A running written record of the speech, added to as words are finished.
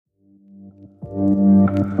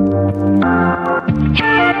And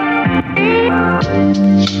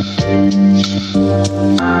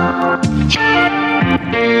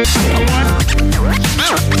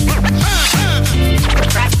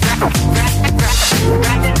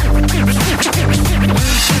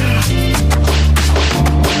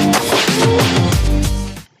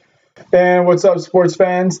what's up, sports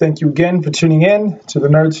fans? Thank you again for tuning in to the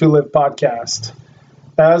Nerds Who Live podcast.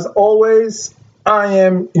 As always, I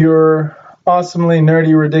am your awesomely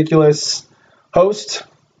nerdy, ridiculous host,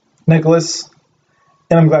 Nicholas,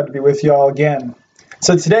 and I'm glad to be with you all again.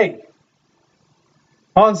 So today,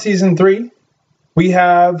 on Season 3, we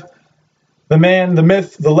have the man, the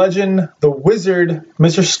myth, the legend, the wizard,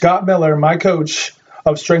 Mr. Scott Miller, my coach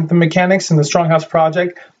of Strength and Mechanics and the Stronghouse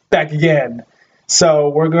Project, back again. So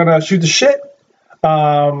we're going to shoot the shit.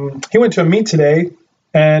 He went to a meet today,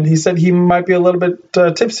 and he said he might be a little bit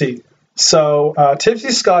tipsy. So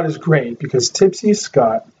Tipsy Scott is great because Tipsy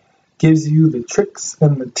Scott gives you the tricks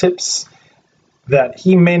and the tips that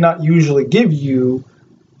he may not usually give you,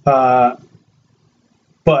 but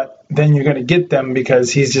then you're going to get them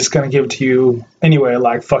because he's just going to give it to you anyway,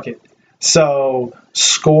 like, fuck it. So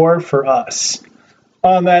score for us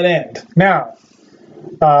on that end. Now,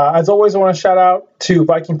 as always, I want to shout out to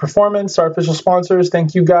Viking Performance, our official sponsors.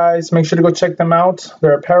 Thank you guys. Make sure to go check them out.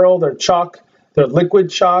 Their apparel, their chalk, their liquid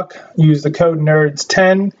chalk. Use the code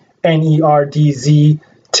NERDZ10, NERDZ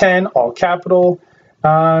 10, all capital.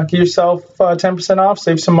 Get yourself 10% off,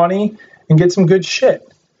 save some money, and get some good shit.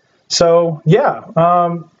 So, yeah,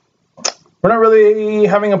 we're not really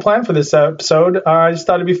having a plan for this episode. I just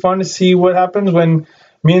thought it'd be fun to see what happens when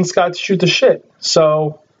me and Scott shoot the shit.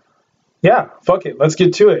 So, yeah, fuck it. Let's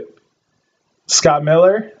get to it. Scott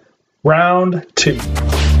Miller, round 2.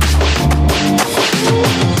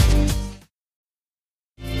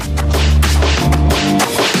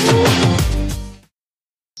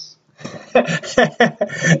 hey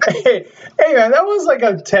man, that was like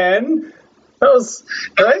a 10. That was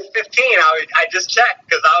right? 15. I just checked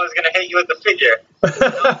because I was gonna hit you with the figure. I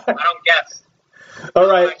don't guess. All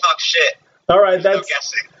right. I talk shit. All right, There's no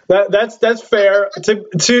guessing. That's fair.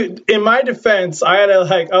 To in my defense, I was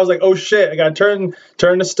like, oh shit, I gotta turn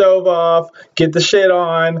the stove off, get the shit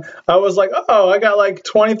on. I was like, oh, I got like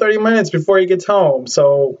 20-30 minutes before he gets home.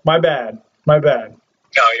 So my bad. No,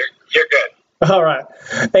 you're good. All right.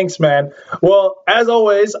 Thanks, man. Well, as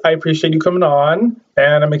always, I appreciate you coming on,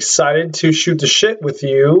 and I'm excited to shoot the shit with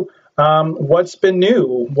you. What's been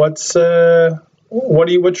new? What trouble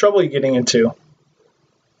are you getting into?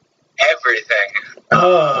 Everything.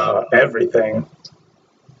 Oh, everything.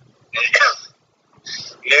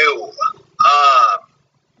 New.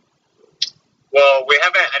 Well, we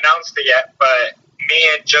haven't announced it yet, but me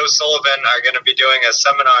and Joe Sullivan are going to be doing a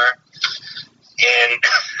seminar in...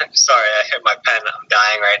 Sorry, I hit my pen. I'm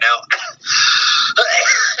dying right now.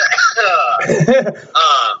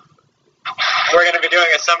 We're going to be doing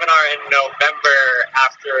a seminar in November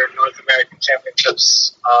after North American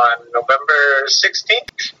Championships on November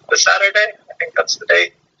 16th, the Saturday. I think that's the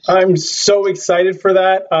date. I'm so excited for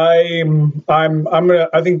that. I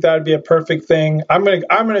think that'd be a perfect thing. I'm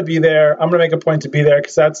gonna be there. I'm gonna make a point to be there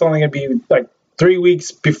because that's only gonna be like 3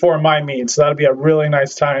 weeks before my meet, so that'll be a really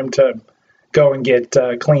nice time to go and get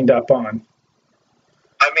cleaned up on.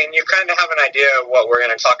 I mean, you kind of have an idea of what we're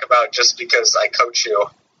going to talk about just because I coach you.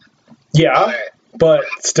 Yeah, but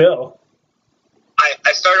still.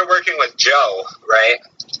 I started working with Joe, right?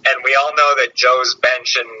 And we all know that Joe's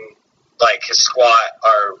bench and like his squat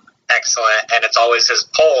are excellent, and it's always his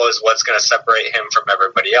pull is what's going to separate him from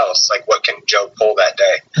everybody else. Like, what can Joe pull that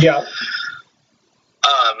day? Yeah.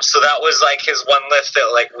 So that was like his one lift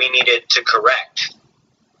that like we needed to correct.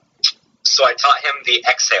 So I taught him the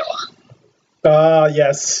exhale.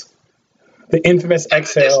 Yes. The infamous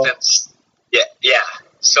exhale. Yeah.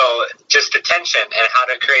 So just the tension and how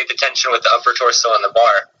to create the tension with the upper torso and the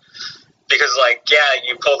bar. Because, like, yeah,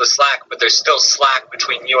 you pull the slack, but there's still slack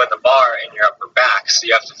between you and the bar and your upper back, so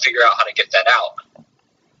you have to figure out how to get that out.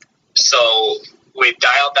 So we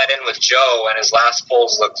dialed that in with Joe, and his last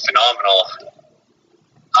pulls looked phenomenal.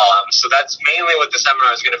 So that's mainly what the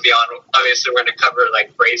seminar is going to be on. Obviously, we're going to cover,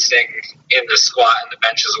 like, bracing in the squat and the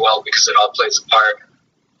bench as well, because it all plays a part.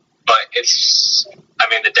 But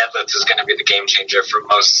the deadlift is going to be the game changer for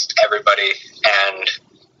most everybody, and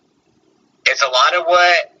it's a lot of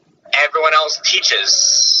what everyone else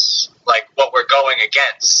teaches, like what we're going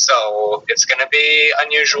against. So it's going to be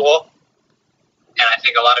unusual, and I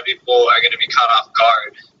think a lot of people are going to be caught off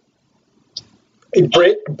guard.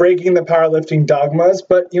 Breaking the powerlifting dogmas,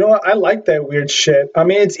 but you know what? I like that weird shit. I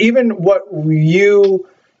mean, it's even what you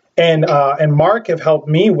and Mark have helped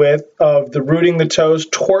me with of the rooting the toes,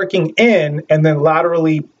 torquing in, and then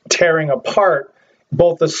laterally tearing apart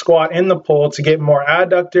both the squat and the pull to get more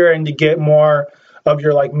adductor and to get more of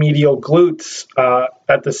your like medial glutes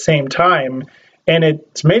at the same time. And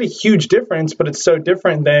it's made a huge difference, but it's so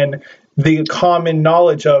different than the common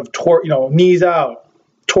knowledge of torque, knees out,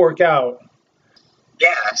 torque out.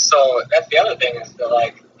 Yeah, so that's the other thing is that,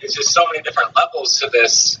 like, there's just so many different levels to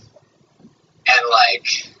this. And,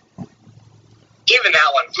 like, even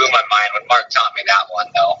that one blew my mind when Mark taught me that one,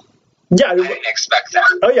 though. Yeah. I didn't expect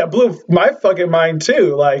that. Oh, yeah, blew my fucking mind,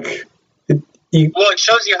 too. Like, well, it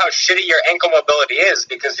shows you how shitty your ankle mobility is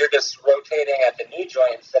because you're just rotating at the knee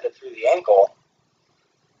joint instead of through the ankle.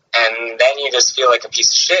 And then you just feel like a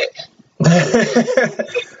piece of shit.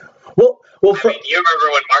 Well, I mean, you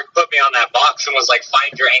remember when Mark put me on that box and was like,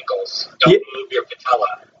 "Find your ankles, don't move your patella."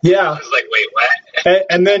 Yeah. I was like, "Wait, what?"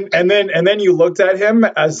 And then you looked at him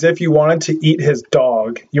as if you wanted to eat his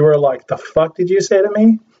dog. You were like, "The fuck did you say to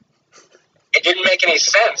me?" It didn't make any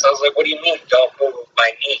sense. I was like, "What do you mean, don't move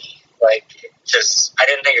my knee?" Like, I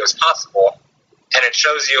didn't think it was possible. And it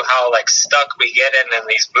shows you how, like, stuck we get in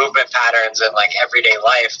these movement patterns in, like, everyday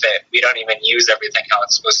life that we don't even use everything how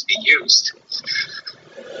it's supposed to be used.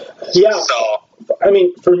 Yeah. So, I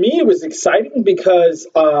mean, for me, it was exciting because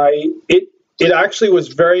it actually was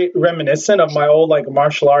very reminiscent of my old, like,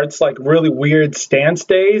 martial arts, like, really weird stance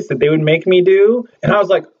days that they would make me do. And I was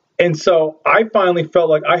like, and so I finally felt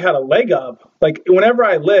like I had a leg up. Like, whenever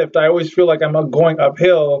I lift, I always feel like I'm going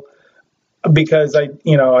uphill because I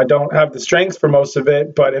don't have the strength for most of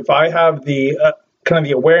it. But if I have the kind of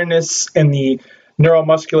the awareness and the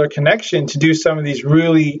neuromuscular connection to do some of these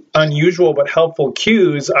really unusual but helpful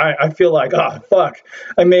cues, I feel like, fuck,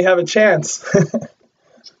 I may have a chance.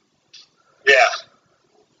 yeah.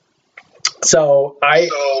 So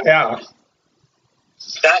yeah.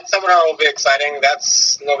 That seminar will be exciting.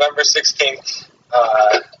 That's November 16th,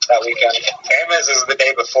 that weekend. Camas is the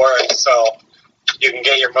day before it, so you can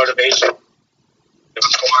get your motivation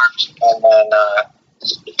before and then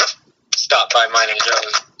stop by mine and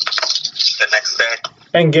Joe's the next day.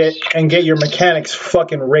 And get your mechanics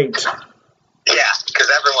fucking raped. Yeah, because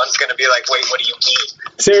everyone's going to be like, wait, what do you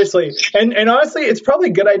mean? Seriously. And honestly, it's probably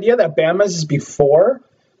a good idea that Bama's is before,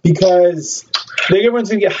 because everyone's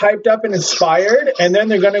going to get hyped up and inspired, and then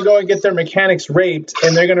they're going to go and get their mechanics raped,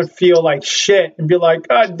 and they're going to feel like shit and be like,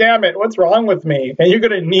 God damn it, what's wrong with me? And you're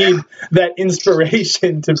going to need that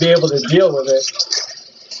inspiration to be able to deal with it.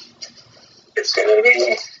 It's going to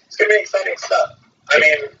be exciting stuff. I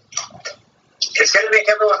mean, it's going to make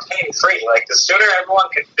everyone pain-free. Like, the sooner everyone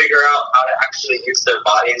can figure out how to actually use their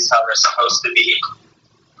bodies how they're supposed to be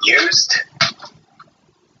used,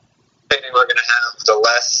 we're going to have the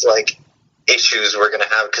less, like, issues we're going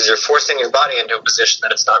to have, because you're forcing your body into a position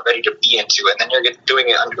that it's not ready to be into, and then you're doing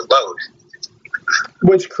it under load.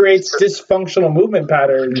 Which creates dysfunctional movement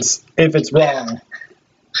patterns if it's wrong. Yeah.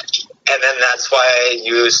 And then that's why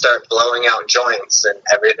you start blowing out joints, and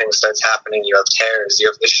everything starts happening. You have tears, you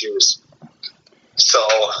have issues. So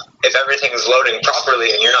if everything's loading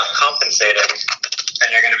properly and you're not compensating, then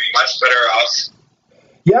you're going to be much better off.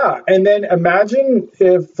 Yeah, and then imagine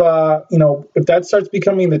if if that starts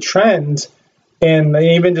becoming the trend, and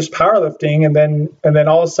even just powerlifting, and then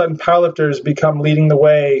all of a sudden powerlifters become leading the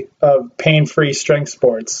way of pain-free strength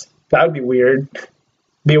sports. That would be weird.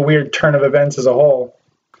 Be a weird turn of events as a whole.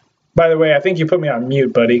 By the way, I think you put me on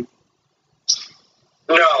mute, buddy.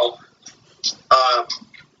 No, I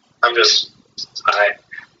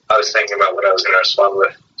was thinking about what I was going to respond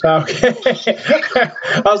with. Okay.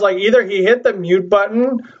 I was like, either he hit the mute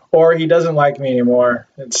button or he doesn't like me anymore.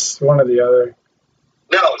 It's one or the other.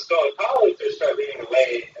 No, so powerlifters start leading the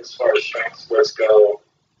way as far as strength sports go,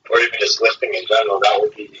 or even just lifting in general. That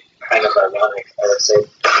would be kind of ironic, I would say.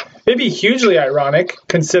 It'd be hugely ironic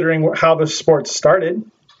considering how the sport started.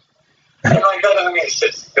 And like that doesn't mean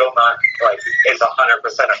shit's still not like is 100%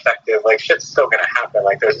 effective. Like shit's still gonna happen.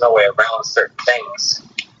 Like there's no way around certain things.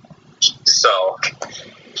 So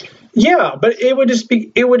yeah, but it would just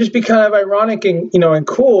be kind of ironic and and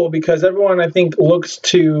cool, because everyone I think looks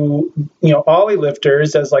to ollie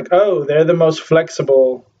lifters as like, oh, they're the most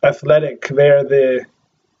flexible, athletic. They're the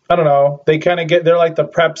they kind of they're like the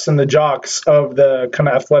preps and the jocks of the kind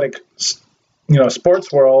of athletic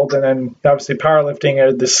sports world, and then obviously powerlifting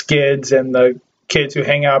are the skids and the kids who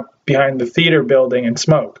hang out behind the theater building and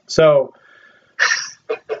smoke. So,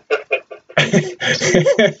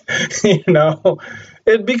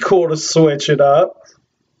 it'd be cool to switch it up.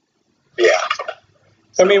 Yeah.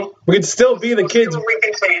 I mean, we could still be the kids. We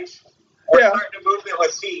can change. We're starting to move it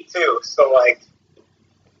with feet too. So like,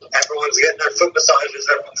 everyone's getting their foot massages,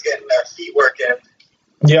 everyone's getting their feet working.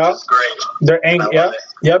 Yeah, It's great. their ankle.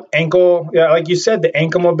 Yep, ankle. Yeah, like you said, the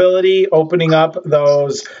ankle mobility, opening up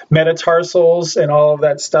those metatarsals and all of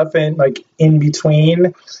that stuff in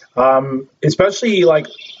between. Especially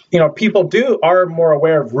people are more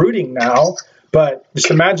aware of rooting now, but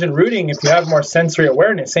just imagine rooting if you have more sensory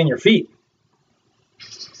awareness in your feet.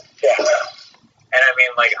 Yeah. And I mean,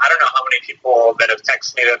 I don't know how many people that have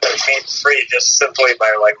texted me that they're pain-free just simply by,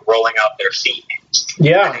 rolling out their feet.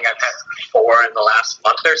 Yeah. I think I've had 4 in the last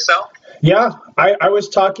month or so. Yeah. I was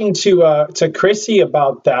talking to Chrissy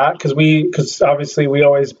about that because obviously we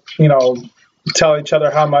always, tell each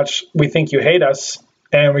other how much we think you hate us,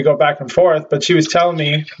 and we go back and forth. But she was telling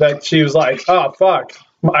me that she was like, oh, fuck,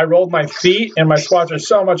 I rolled my feet and my squats are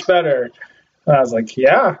so much better. And I was like,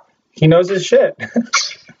 yeah, he knows his shit.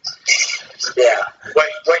 Yeah.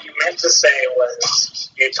 What you meant to say was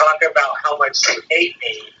you talk about how much you hate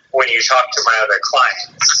me when you talk to my other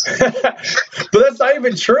clients. But that's not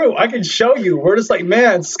even true. I can show you. We're just like,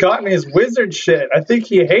 man, Scott and his wizard shit. I think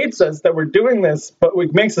he hates us that we're doing this, but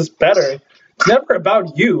it makes us better. It's never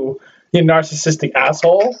about you, you narcissistic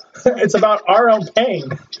asshole. It's about our own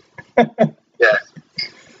pain. Yeah.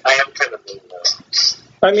 I am kind of mean, though.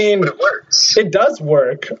 I mean, but it works. It does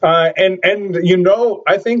work. And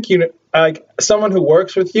I think like someone who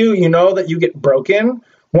works with you, that you get broken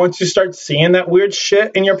once you start seeing that weird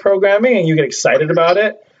shit in your programming and you get excited about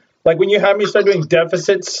it. Like when you had me start doing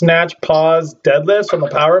deficit, snatch, pause, deadlifts on the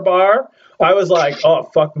power bar, I was like, oh,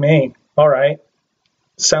 fuck me. All right.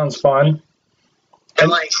 Sounds fun. And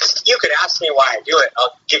you could ask me why I do it.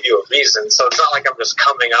 I'll give you a reason. So it's not like I'm just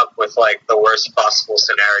coming up with the worst possible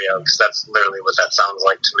scenario, because that's literally what that sounds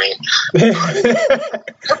like to me.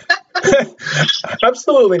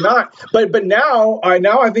 Absolutely not. But now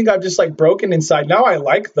I think I've just broken inside. Now I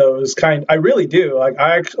like those I really do.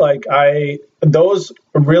 Those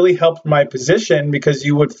really helped my position, because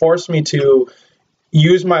you would force me to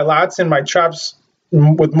use my lats and my traps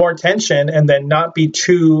with more tension, and then not be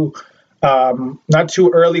not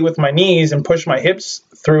too early with my knees and push my hips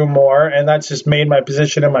through more. And that's just made my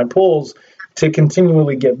position in my pulls to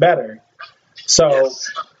continually get better. So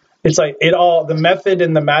yes. It's the method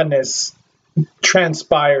and the madness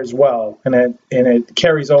transpires well, and it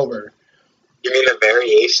carries over. You mean the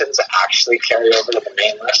variations actually carry over to the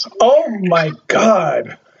main lesson? Oh my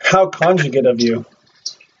God. How conjugate of you.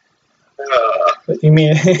 You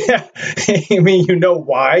mean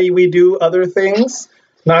why we do other things?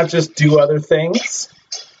 Not just do other things.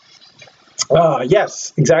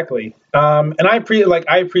 Yes, exactly. And I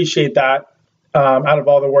appreciate that. Out of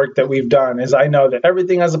all the work that we've done, is I know that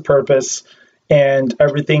everything has a purpose and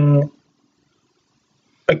everything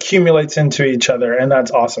accumulates into each other, and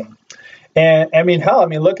that's awesome. And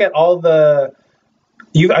look at all I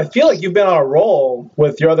feel like you've been on a roll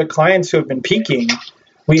with your other clients who have been peaking.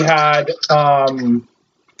 We had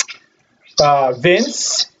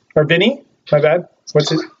Vinny, my bad. What's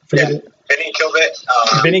it? Forget it. Vinny killed it.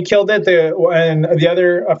 Vinny killed it. And the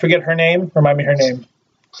other, I forget her name. Remind me her name.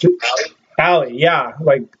 Allie, yeah.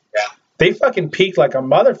 They fucking peaked like a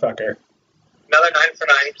motherfucker. Another 9 for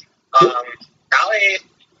 9. Allie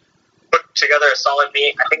put together a solid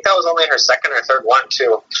meet. I think that was only her second or third one,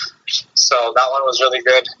 too. So that one was really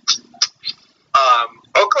good.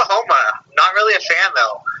 Oklahoma, not really a fan,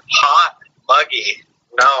 though. Hot, muggy.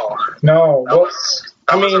 No.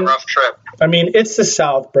 That was a rough trip. It's the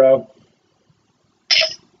South, bro.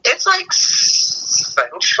 It's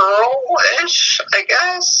central-ish, I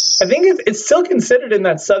guess. I think it's still considered in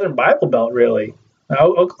that Southern Bible Belt, really.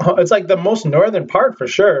 It's the most northern part for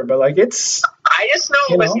sure, but it's... I just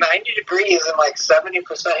know it was 90 degrees and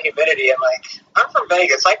 70% humidity, and I'm from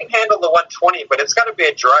Vegas. I can handle the 120, but it's got to be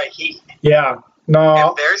a dry heat. Yeah. No.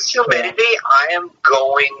 If there's humidity, I am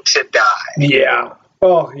going to die. Yeah.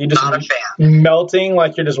 Oh, you're just not a fan. Melting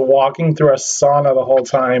like you're just walking through a sauna the whole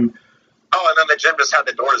time. Oh, and then the gym just had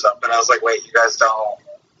the doors up, and I was like, wait, you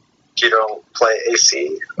don't play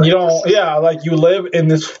AC? You don't, yeah, you live in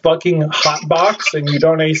this fucking hot box and you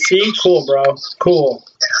don't AC? Cool, bro. Cool.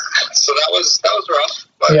 So that was rough,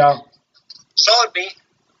 but yeah. Solid meet.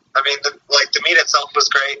 The meet itself was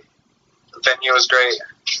great. The venue was great.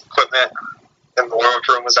 Equipment in the warm-up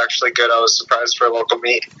room was actually good. I was surprised for a local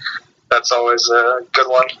meet. That's always a good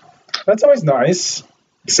one. That's always nice.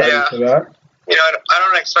 Excited for that. I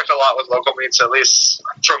don't expect a lot with local meets, at least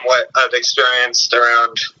from what I've experienced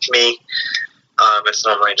around me. It's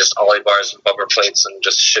normally just ollie bars and bumper plates and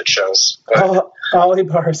just shit shows. Ollie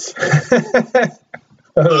bars. Nothing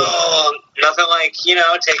like, taking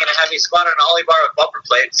a heavy squat on an ollie bar with bumper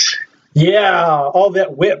plates. Yeah, all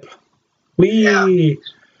that whip. Yeah.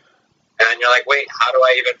 And you're like, wait, how do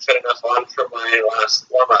I even fit enough on for my last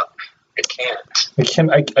warm-up? I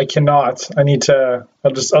can't. I cannot. I need to.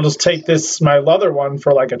 I'll just take my leather one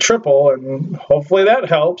for like a triple, and hopefully that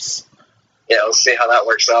helps. Yeah, we'll see how that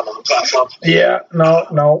works out on the platform. Yeah,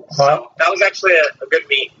 no. So that was actually a good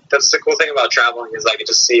meet. That's the cool thing about traveling is I get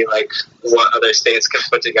to see like what other states can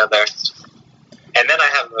put together, and then I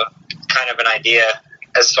have a kind of an idea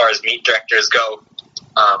as far as meet directors go.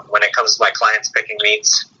 When it comes to my clients picking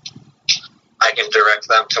meets, I can direct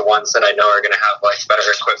them to ones that I know are going to have like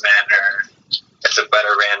better equipment, or it's a better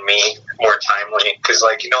ran meet, more timely. Because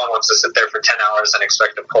like no one wants to sit there for 10 hours and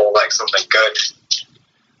expect to pull like something good.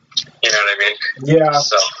 You know what I mean? Yeah.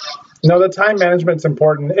 So. No, the time management's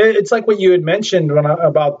important. It's like what you had mentioned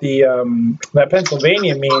about the that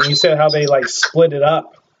Pennsylvania meet. You said how they like split it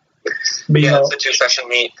up. But, yeah, it's a 2-session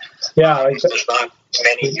meet. Yeah, like there's not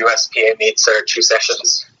many USPA meets that are 2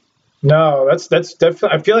 sessions. No, that's definitely.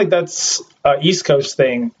 I feel like that's a East Coast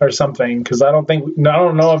thing or something, because I don't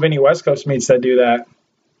know of any West Coast meets that do that.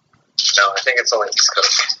 No, I think it's only East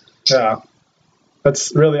Coast. Yeah,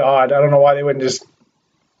 that's really odd. I don't know why they wouldn't just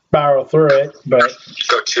barrel through it, but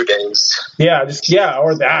go 2 days. Yeah,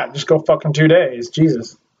 or that. Just go fucking 2 days.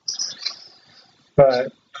 Jesus.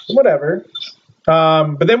 But whatever.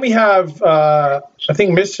 But then we have, I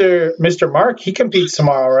think Mr. Mark. He competes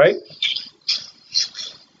tomorrow, right?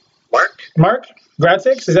 Mark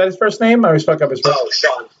Gratix? Is that his first name? I always fuck up his first.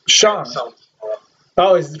 Oh, Sean.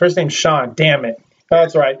 Oh, his first name's Sean. Damn it. Oh,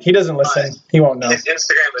 that's right. He doesn't listen. He won't know. His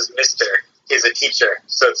Instagram is Mr. He's a teacher,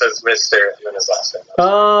 so it says Mr. and then his last name.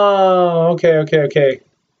 Oh, okay.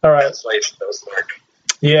 All right. That's why he knows Mark.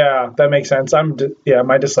 Yeah, that makes sense. My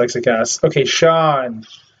dyslexic ass. Okay, Sean.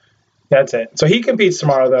 That's it. So he competes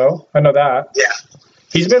tomorrow, though. I know that. Yeah.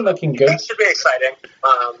 He's been looking good. That should be exciting.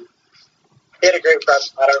 He had a great prep.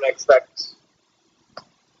 I don't expect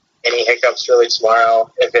any hiccups really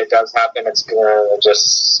tomorrow. If it does happen, it's going to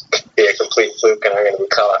just be a complete fluke and I'm going to be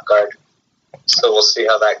caught off guard. So we'll see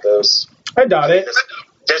how that goes. I doubt it.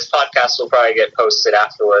 This podcast will probably get posted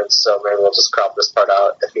afterwards, so maybe we'll just crop this part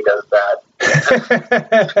out if he does that.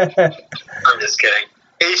 I'm just kidding.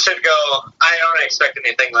 He should go. I don't expect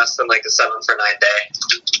anything less than like a 7 for 9 day.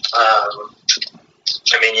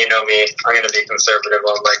 I mean, you know me. I'm going to be conservative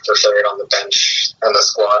on like the third on the bench and the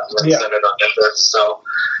squat, and then send it on deadlift. So,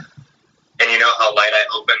 and you know how light I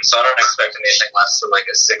open, so I don't expect anything less than like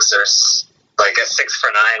a 6 or like a 6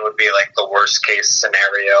 for 9 would be like the worst case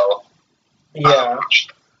scenario. Yeah.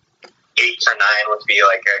 8 for 9 would be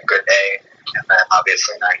like a good day, and then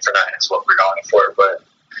obviously 9 for 9 is what we're going for, but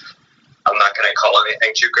I'm not going to call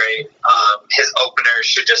anything too great. His opener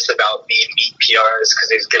should just about be meet PRs because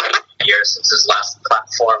he's given a year since his last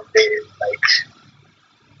platform meet.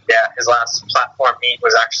 His last platform meet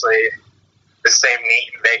was actually the same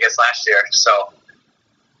meet in Vegas last year, so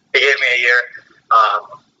he gave me a year.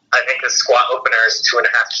 I think his squat opener is 2.5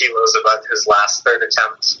 kilos above his last third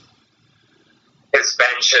attempt. His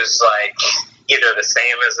bench is like either the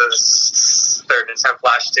same as his third attempt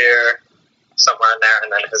last year, somewhere in there,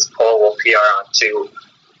 and then his pull will PR on 2.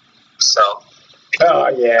 So. Oh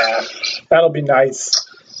yeah, that'll be nice.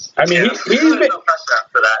 I mean, he's been no pressure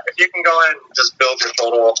after that. If you can go in and just build your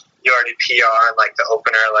total, you already PR like the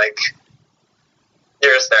opener, like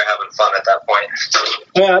you're just there having fun at that point.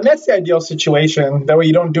 Yeah, and that's the ideal situation. That way,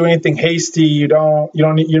 you don't do anything hasty. You're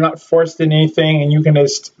not forced in anything, and you can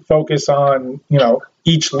just focus on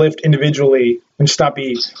each lift individually and just not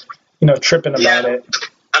be tripping about it.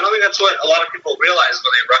 I don't think that's what a lot of people realize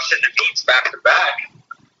when they rush into meets back to back,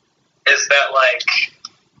 is that like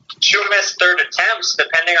 2 missed third attempts,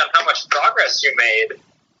 depending on how much progress you made.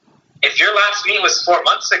 If your last meet was 4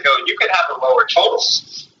 months ago, you could have a lower total.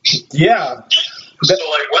 Yeah. So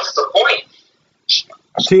like, what's the point?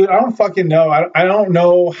 Dude, I don't fucking know. I don't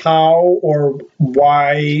know how or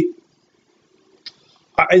why.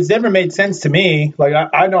 It's never made sense to me. Like,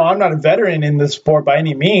 I know I'm not a veteran in this sport by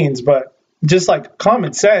any means, but just like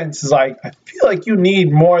common sense is like, I feel like you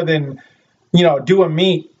need more than, do a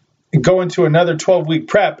meet, go into another 12-week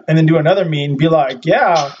prep, and then do another meet and be like,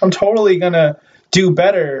 yeah, I'm totally going to do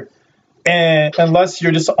better. And unless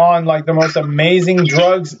you're just on like the most amazing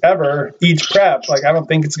drugs ever each prep, like I don't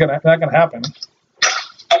think it's not gonna happen.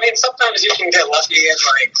 I mean, sometimes you can get lucky, and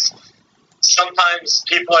like sometimes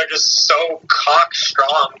people are just so cock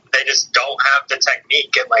strong they just don't have the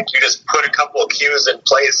technique, and like you just put a couple of cues in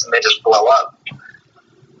place and they just blow up.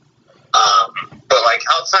 But like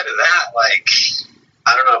outside of that, like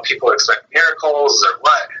I don't know if people expect miracles or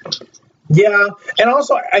what. Yeah, and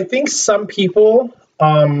also I think some people.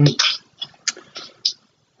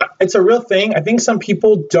 It's a real thing. I think some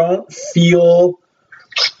people don't feel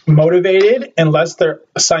motivated unless they're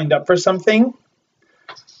signed up for something,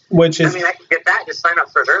 which is... I mean, I can get that. Just sign up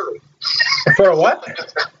for it early. For a what?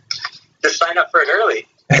 Just sign up for it early.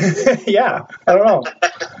 Yeah, I don't know.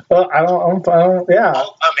 Well, I don't yeah.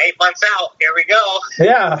 Oh, I'm 8 months out. Here we go.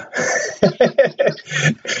 Yeah.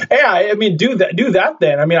 Yeah, I mean, do that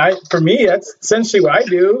then. I mean, for me, that's essentially what I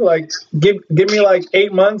do. Like, give me like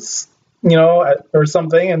 8 months, or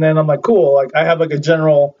something, and then I'm like, cool. Like, I have like a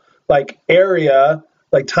general like area,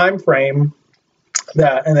 like time frame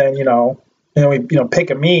that, and then we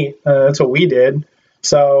pick a meet. That's what we did.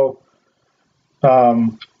 So,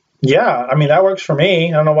 yeah, I mean, that works for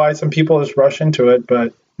me. I don't know why some people just rush into it,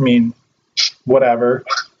 but I mean, whatever.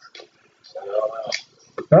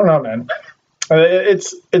 I don't know, man.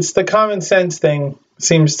 It's the common sense thing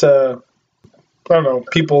seems to, I don't know,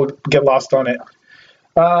 people get lost on it.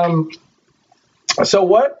 So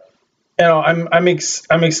what, I'm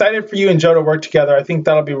excited for you and Joe to work together. I think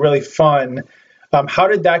that'll be really fun. How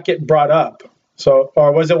did that get brought up? So,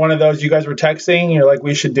 or was it one of those you guys were texting and you're like,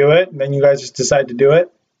 we should do it, and then you guys just decided to do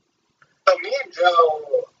it? So me and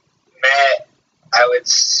Joe met, I would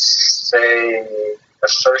say, the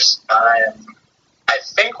first time. I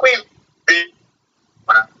think we've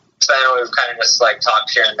kind of just like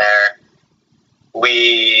talked here and there.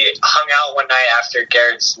 We hung out one night after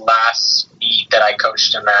Garrett's last meet that I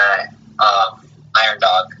coached him at Iron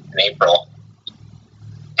Dog in April.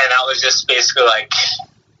 And that was just basically like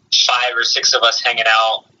 5 or 6 of us hanging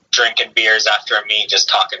out, drinking beers after a meet, just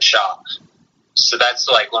talking shop. So that's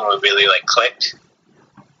like when we really like clicked.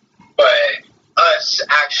 But us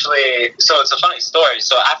actually, so it's a funny story.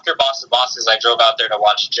 So after Boss of Bosses, I drove out there to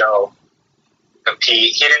watch Joe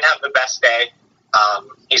compete. He didn't have the best day.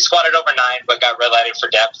 He squatted over 9, but got red lighted for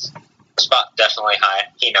depth. Spot definitely high.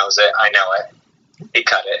 He knows it. I know it. He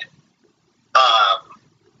cut it.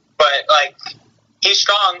 But like, he's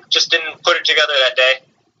strong. Just didn't put it together that day.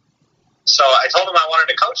 So I told him I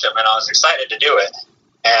wanted to coach him, and I was excited to do it.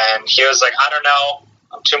 And he was like, I don't know.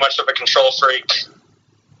 I'm too much of a control freak.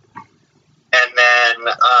 And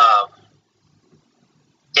then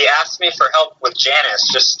he asked me for help with Janice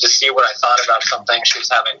just to see what I thought about something. She was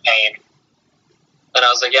having pain. And I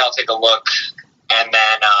was like, yeah, I'll take a look. And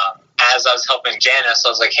then as I was helping Janice, I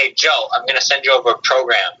was like, hey, Joe, I'm going to send you over a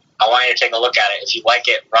program. I want you to take a look at it. If you like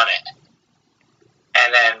it, run it.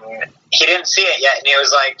 And then he didn't see it yet. And he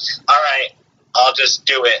was like, all right, I'll just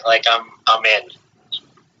do it. Like, I'm in.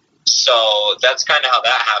 So that's kind of how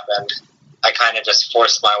that happened. I kind of just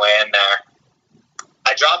forced my way in there.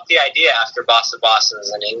 I dropped the idea after Boss of Bosses,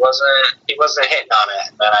 and he wasn't hitting on it.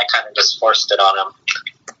 And then I kind of just forced it on him.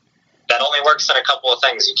 That only works in a couple of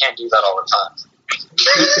things. You can't do that all the time.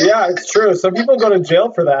 Yeah, it's true. Some people go to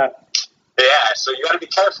jail for that. Yeah, so you got to be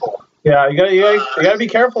careful. Yeah, you got to be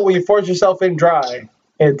careful when you force yourself in dry.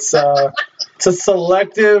 It's a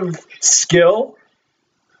selective skill.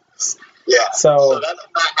 Yeah. So that's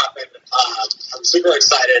when that happened. I'm super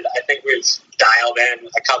excited. I think we've dialed in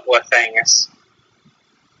a couple of things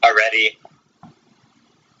already.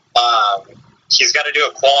 He's got to do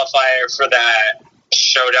a qualifier for that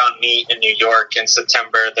showdown meet in New York in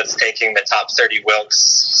September that's taking the top 30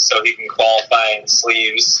 Wilks so he can qualify in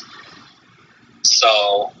sleeves.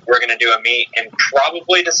 So we're going to do a meet in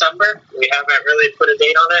probably December. We haven't really put a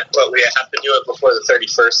date on it, but we have to do it before the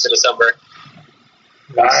 31st of December.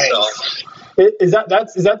 Nice. So, is that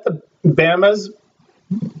the Bama's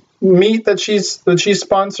meet that she's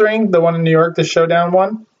sponsoring, the one in New York, the showdown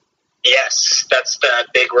one? Yes, that's the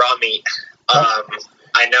big raw meet.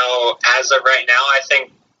 I know as of right now, I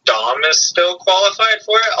think Dom is still qualified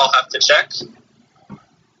for it. I'll have to check.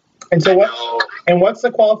 And so what's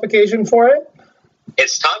the qualification for it?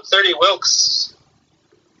 It's top 30 Wilks,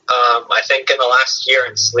 I think, in the last year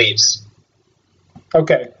in sleeves.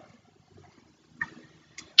 Okay.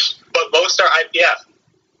 But most are IPF.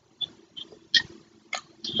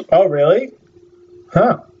 Oh, really?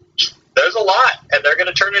 Huh. There's a lot, and they're going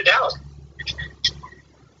to turn it down.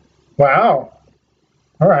 Wow.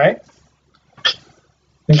 All right.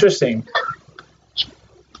 Interesting.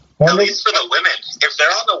 At least for the women. If they're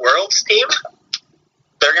on the world's team,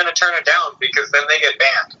 they're going to turn it down because then they get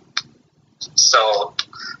banned. So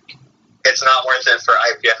it's not worth it for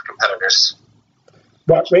IPF competitors.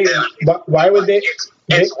 Why would they?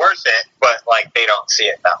 It's worth it, but like they don't see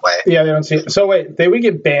it that way. Yeah, they don't see it. So wait, they would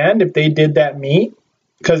get banned if they did that meet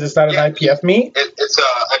because it's not an IPF meet? It's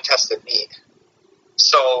a untested meet.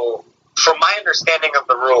 So from my understanding of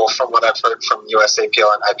the rule, from what I've heard from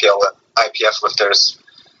USAPL and IPF lifters,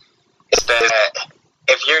 is that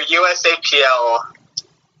if you're USAPL,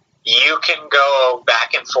 you can go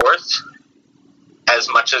back and forth as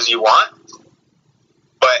much as you want.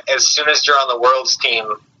 But as soon as you're on the world's team,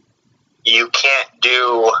 you can't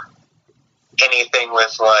do anything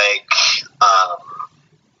with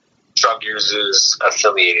drug users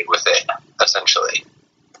affiliated with it, essentially.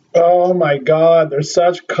 Oh my God, they're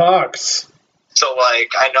such cocks. So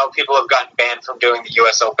I know people have gotten banned from doing the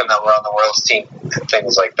U.S. Open that were on the world's team and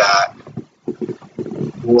things like that.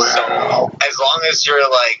 Wow. So as long as you're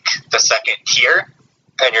the second tier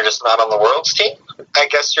and you're just not on the world's team, I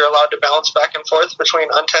guess you're allowed to bounce back and forth between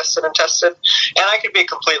untested and tested. And I could be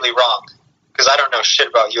completely wrong because I don't know shit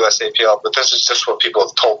about USAPL, but this is just what people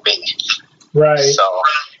have told me. Right. So,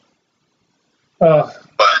 but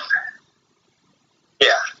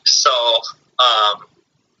yeah, so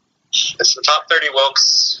it's the top 30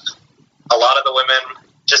 Wilks. A lot of the women,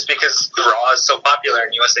 just because Raw is so popular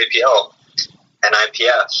in USAPL and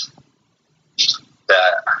IPF,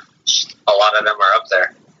 that a lot of them are up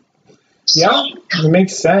there. Yeah, it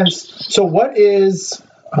makes sense. So what is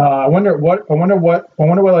I wonder what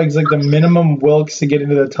is the minimum Wilks to get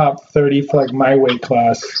into the top 30 for my weight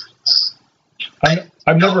class? I'm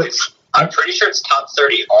pretty sure it's top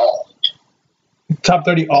 30 all. Top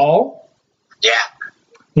 30 all? Yeah.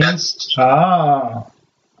 That's all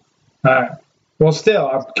right. Well, still,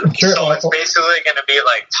 I'm curious. So it's basically going to be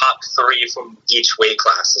top 3 from each weight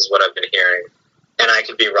class is what I've been hearing, and I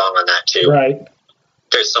could be wrong on that too. Right.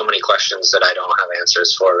 There's so many questions that I don't have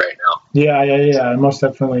answers for right now. Yeah, most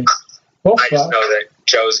definitely. Well, I just know that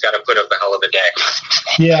Joe's got to put up a hell of a day.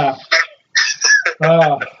 Yeah.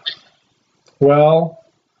 Well,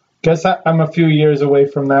 guess I'm a few years away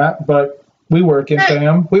from that, but we working,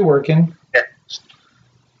 fam. We working. Yeah.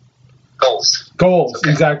 Goals,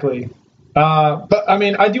 okay. Exactly. But I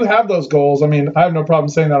mean, I do have those goals. I mean, I have no problem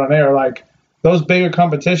saying that on air. Those bigger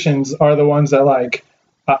competitions are the ones that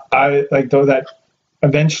I though that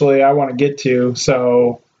eventually I want to get to.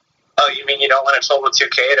 So. Oh, you mean you don't want to total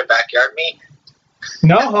 2K at a backyard meet?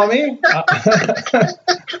 No, homie.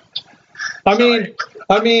 I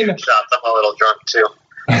mean. Shots. I'm a little drunk too.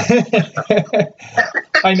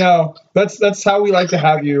 I know. That's how we like to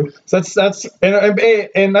have you. So that's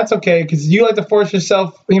and that's okay because you like to force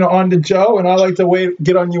yourself, onto Joe, and I like to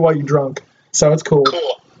get on you while you're drunk. So it's cool.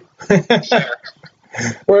 Cool. Sure.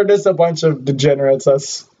 We're just a bunch of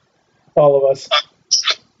degenerates, all of us.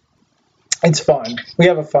 It's fun. We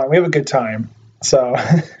have a good time. So,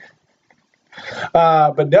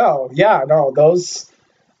 but no, those.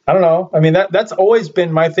 I don't know. I mean, that's always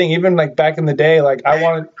been my thing. Even back in the day, I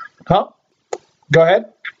wanted. Huh? Go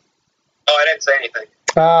ahead. Oh, I didn't say anything.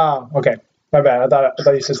 Okay. My bad. I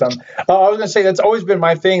thought you said something. I was gonna say that's always been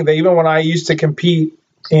my thing. That even when I used to compete,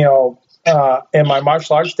 in my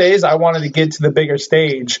martial arts days, I wanted to get to the bigger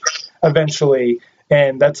stage eventually,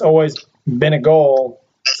 and that's always been a goal.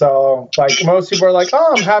 So, most people are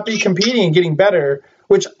 "Oh, I'm happy competing and getting better,"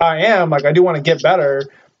 which I am. I do want to get better,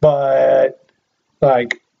 but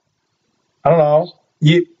I don't know.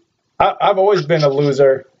 I've always been a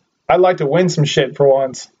loser. I'd like to win some shit for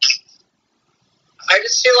once. I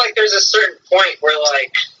just feel there's a certain point where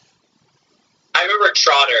I remember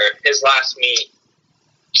Trotter, his last meet.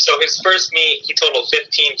 So his first meet, he totaled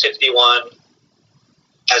 1551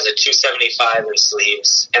 as a 275 in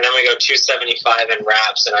sleeves. And then we go 275 in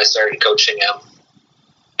wraps, and I started coaching him.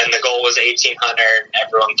 And the goal was 1800.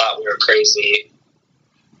 Everyone thought we were crazy.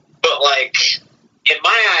 But in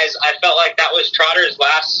my eyes, I felt that was Trotter's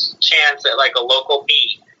last chance at a local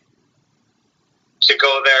meet to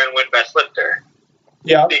go there and win best lifter.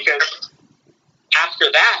 Yeah. Because after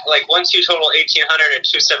that, once you total 1800 and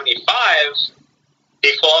 275,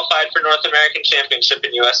 he qualified for North American Championship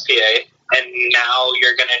in USPA, and now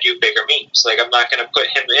you're going to do bigger meets. I'm not going to put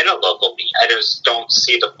him in a local meet. I just don't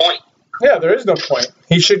see the point. Yeah, there is no point.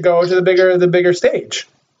 He should go to the bigger stage.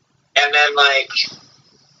 And then I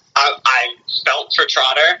felt for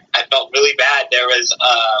Trotter. I felt really bad. There was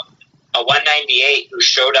a 198 who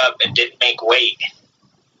showed up and didn't make weight.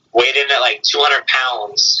 Weighed in at 200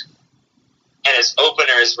 pounds. And his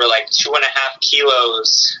openers were 2.5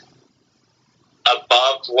 kilos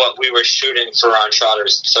above what we were shooting for on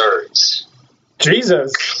Trotter's thirds.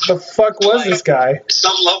 Jesus. The fuck was this guy?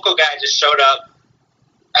 Some local guy just showed up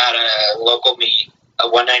at a local meet, a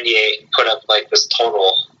 198, put up this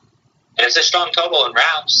total. And it's a strong total in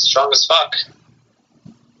wraps, strong as fuck.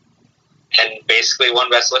 And basically won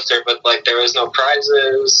best lifter, but there was no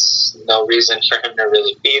prizes, no reason for him to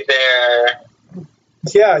really be there.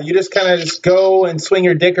 Yeah, you just kind of just go and swing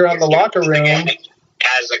your dick around the locker room.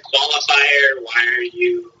 As a qualifier, why are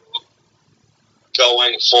you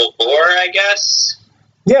going full bore, I guess?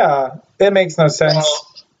 Yeah, it makes no sense. Well,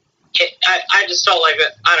 I just felt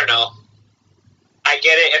I don't know. I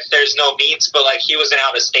get it if there's no meets, but like he was an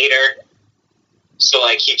out-of-stater, so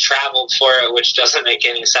like he traveled for it, which doesn't make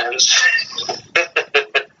any sense.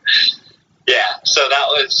 Yeah, so that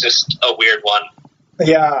was just a weird one.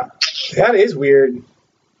 Yeah, that is weird.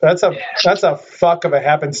 That's a fuck of a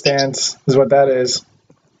happenstance, is what that is.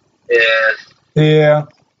 Yeah.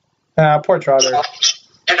 Yeah. Poor Trotter.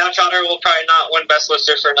 And now Trotter will probably not win Best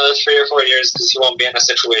Lifter for another 3 or 4 years because he won't be in a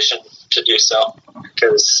situation to do so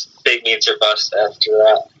because big meets are bust after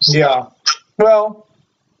that. So. Yeah. Well,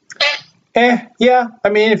 yeah. I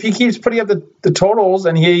mean, if he keeps putting up the totals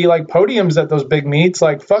and he like podiums at those big meets,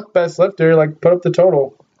 like fuck Best Lifter, like put up the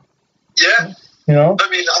total. Yeah. You know? I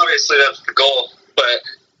mean, obviously that's the goal,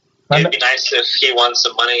 but it'd be nice if he won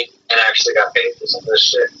some money and actually got paid for some of this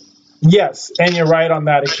shit. Yes, and you're right on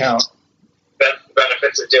that account.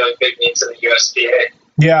 Benefits of doing big meets in the USDA.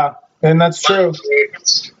 Yeah, and that's true.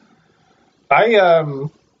 I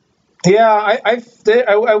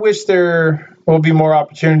wish there will be more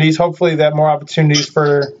opportunities. Hopefully that more opportunities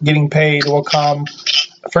for getting paid will come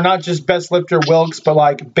for not just Best Lifter Wilkes, but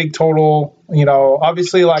like big total, you know,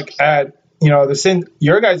 obviously like at, you know,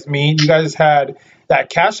 your guys' meet, you guys had that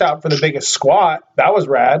cash out for the biggest squat. That was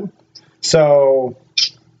rad. So,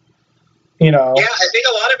 you know. Yeah, I think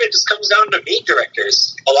a lot of it just comes down to meet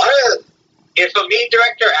directors. If a meet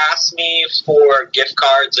director asks me for gift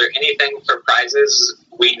cards or anything for prizes,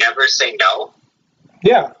 we never say no.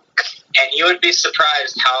 Yeah. And you would be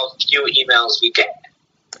surprised how few emails we get.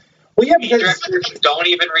 Well, yeah, meet directors don't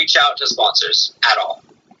even reach out to sponsors at all.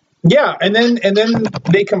 Yeah, and then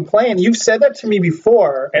they complain. You've said that to me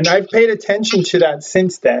before, and I've paid attention to that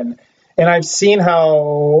since then. And I've seen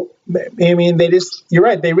how, I mean, you're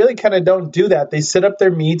right, they really kind of don't do that. They set up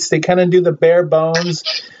their meets, they kind of do the bare bones.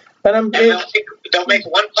 And they'll make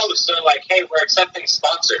one post, they're like, hey, we're accepting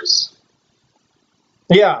sponsors.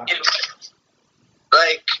 Yeah. And,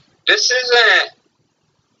 like, this isn't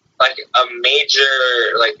like a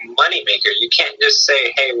major like money maker. You can't just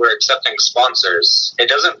say, hey, we're accepting sponsors. It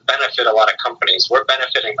doesn't benefit a lot of companies. We're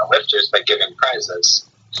benefiting the lifters by giving prizes.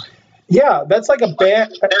 Yeah, that's like a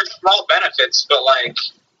bad. There's small benefits, but like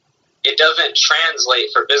it doesn't translate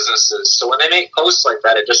for businesses. So when they make posts like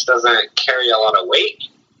that, it just doesn't carry a lot of weight.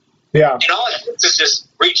 Yeah. And all it is just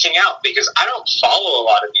reaching out because I don't follow a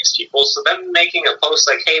lot of these people. So them making a post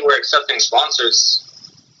like, hey, we're accepting sponsors.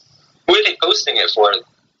 Who are they posting it for?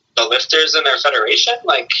 The lifters in their federation?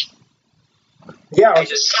 Like, yeah,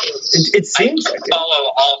 it seems I like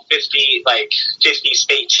follow all 50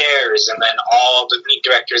 state chairs and then all the meet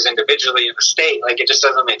directors individually in the state. Like, it just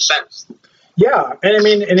doesn't make sense. Yeah, and I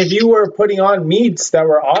mean, and if you were putting on meets that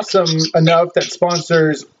were awesome enough that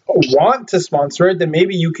sponsors want to sponsor it, then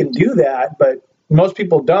maybe you can do that, but most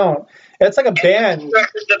people don't. It's like a band. The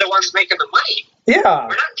directors are the ones making the money. Yeah. We're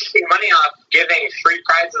not making money off giving free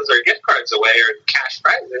prizes or gift cards away or cash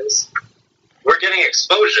prizes. We're getting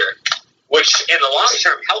exposure, which in the long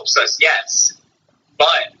term helps us, yes.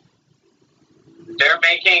 But they're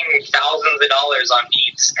making thousands of dollars on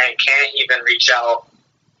meets and can't even reach out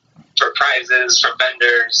for prizes from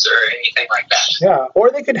vendors or anything like that. Yeah,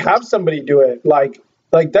 or they could have somebody do it. Like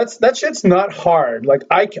that shit's not hard. Like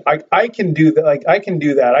I can do that. Like I can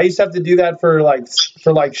do that. I used to have to do that for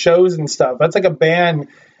shows and stuff. That's like a band,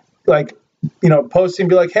 like, you know, posting,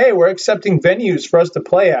 be like, hey, we're accepting venues for us to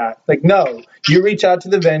play at. Like, no, you reach out to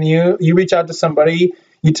the venue, you reach out to somebody,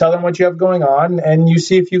 you tell them what you have going on, and you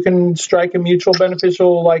see if you can strike a mutual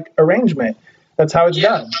beneficial like arrangement. That's how it's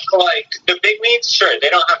done. Like the big meets, sure, they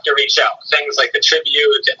don't have to reach out. Things like the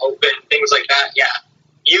Tribute, the Open, things like that, yeah.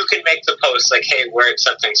 You can make the post like, hey, we're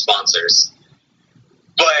accepting sponsors.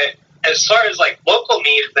 But as far as like local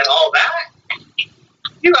meets and all that,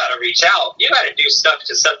 you got to reach out. You got to do stuff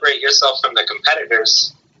to separate yourself from the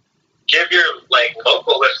competitors. Give your like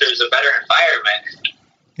local lifters a better environment.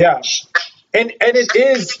 Yeah, and it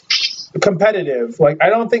is competitive. Like I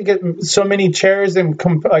don't think so many chairs and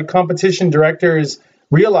competition directors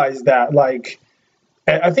realize that. Like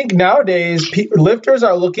I think nowadays lifters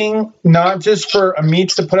are looking not just for a meet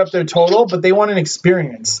to put up their total, but they want an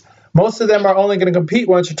experience. Most of them are only going to compete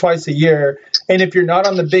once or twice a year, and if you're not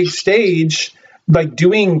on the big stage, like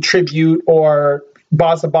doing Tribute or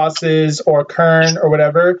Boss of Bosses or Kern or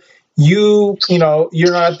whatever, you're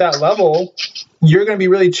not at that level. You're going to be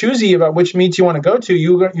really choosy about which meets you want to go to.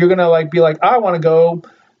 You're going to like be like, I want to go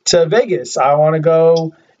to Vegas. I want to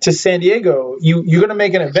go to San Diego. You're going to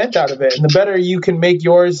make an event out of it. And the better you can make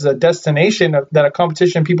yours a destination that a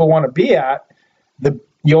competition people want to be at,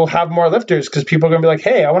 you'll have more lifters because people are going to be like,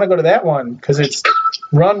 hey, I want to go to that one because it's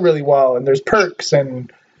run really well and there's perks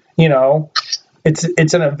and, you know, it's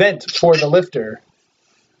an event for the lifter.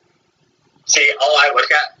 See, all I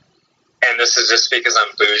look at, and this is just because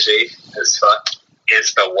I'm bougie as fuck,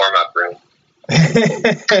 is the warm-up room.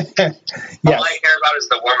 Yes. All I care about is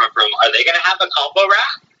the warm-up room. Are they going to have a combo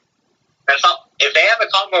rack? That's all. If they have a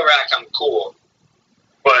combo rack, I'm cool.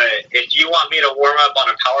 But if you want me to warm up on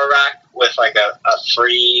a power rack with like a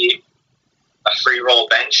free roll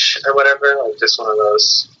bench or whatever, like just one of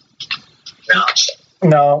those,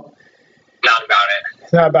 No. Not about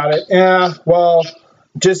it. Not about it. Yeah. Well,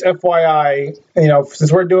 just FYI,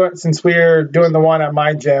 since we're doing the one at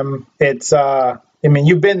my gym, it's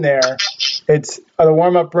you've been there. It's the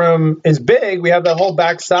warm up room is big. We have the whole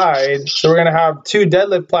back side, so we're gonna have 2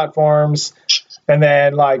 deadlift platforms, and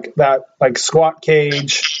then squat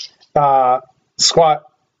cage, squat.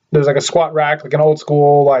 There's like a squat rack, like an old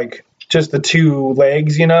school, like just the 2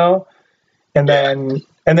 legs, and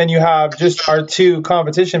then you have just our 2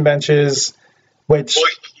 competition benches, which.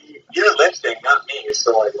 Well, you're lifting, not me,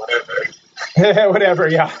 so like whatever. Whatever,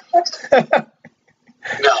 yeah.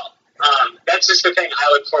 No, that's just the thing I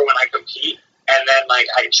look for when I compete. And then, like,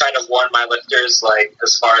 I try to warn my lifters, like,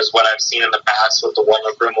 as far as what I've seen in the past, what the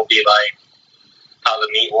warm-up room will be like, how the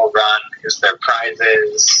meet will run, is there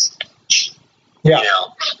prizes, et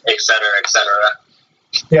cetera, et cetera.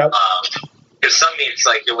 Yeah. Because some meets,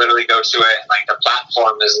 like, you literally go to it, like, the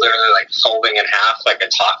platform is literally, like, folding in half like a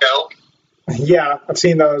taco. Yeah, I've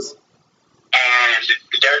seen those. And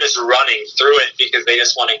they're just running through it because they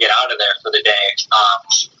just want to get out of there for the day.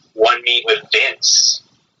 One meet with Vince,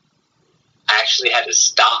 I actually had to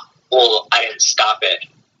stop. Well, I didn't stop it,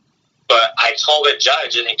 but I told a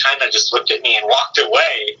judge, and he kind of just looked at me and walked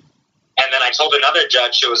away. And then I told another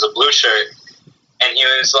judge who was a blue shirt, and he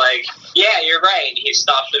was like, "Yeah, you're right." And he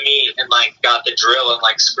stopped the meet and like got the drill and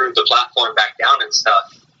like screwed the platform back down and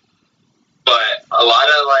stuff. But a lot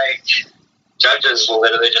of like judges will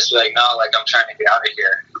literally just be like, "No, like I'm trying to get out of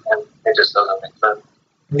here," and it just doesn't make sense.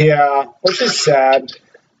 Yeah, which is sad.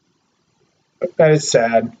 That is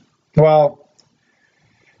sad. Well,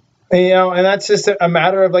 and that's just a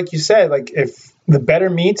matter of, like you said, like if the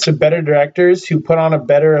better meets, the better directors who put on a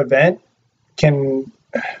better event can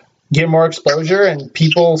get more exposure and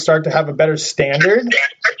people start to have a better standard,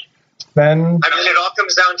 then... I mean, it all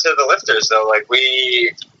comes down to the lifters, though. Like,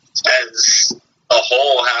 we, as a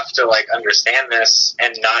whole, have to, like, understand this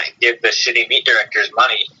and not give the shitty meet directors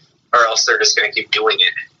money, or else they're just going to keep doing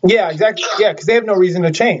it. Yeah, exactly. Yeah, because they have no reason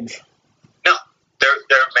to change. No, they're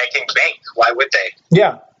making bank. Why would they?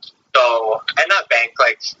 Yeah. So, and not bank,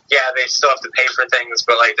 like, yeah, they still have to pay for things,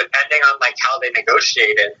 but, like, depending on, like, how they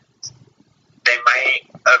negotiated, they might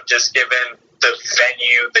have just given the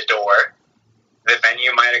venue the door. The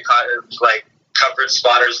venue might have, like, covered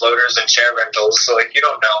spotters, loaders, and chair rentals, so, like, you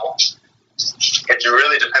don't know. It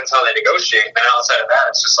really depends how they negotiate. And outside of that,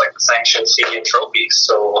 it's just, like, the sanctions, fee, and trophies,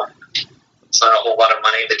 so it's not a whole lot of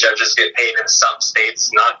money. The judges get paid in some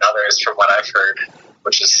states, not in others, from what I've heard,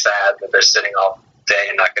 which is sad that they're sitting all day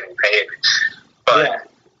and not getting paid. But yeah.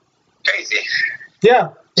 Crazy. Yeah,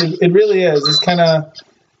 it really is. It's kind of,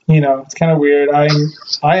 it's kind of weird. I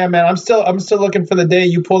am, man. I'm still looking for the day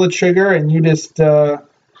you pull the trigger and you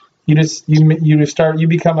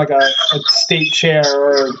become like a state chair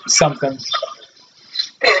or something.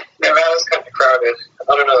 Yeah, that was kind of crowded.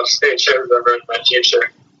 I don't know if state chair is ever in my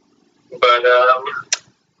future, but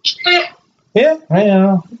yeah, I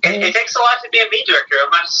know. It takes a lot to be a meet director.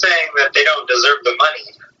 I'm not saying that they don't deserve the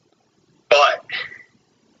money, but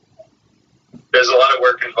there's a lot of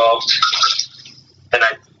work involved, and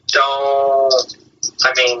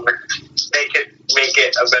they could make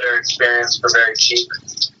it a better experience for very cheap,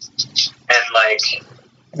 and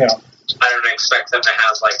yeah. I don't expect them to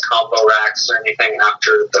have like combo racks or anything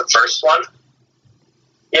after the first one,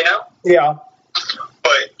 Yeah.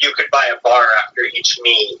 But you could buy a bar after each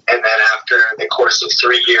meet, and then after the course of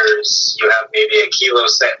 3 years, you have maybe a kilo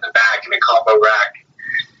set in the back and a combo rack,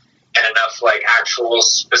 and enough like actual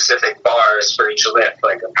specific bars for each lift,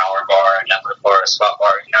 like a power bar, a deadlift bar, a squat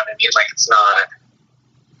bar. You know what I mean? Like it's not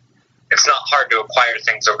hard to acquire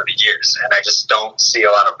things over the years, and I just don't see a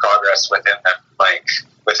lot of progress within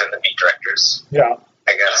the meet directors. Yeah.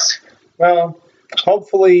 I guess. Well,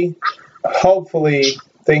 hopefully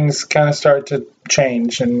things kind of start to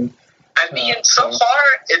change. And so far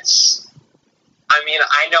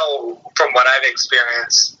I know from what I've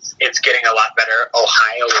experienced, it's getting a lot better.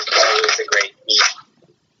 Ohio is always a great meet.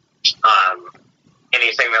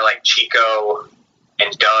 Anything that like Chico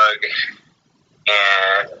and Doug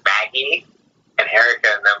and Maggie and Erica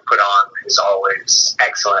and them put on is always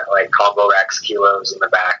excellent, like combo racks, kilos in the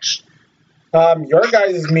back. Your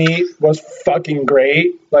guys' meet was fucking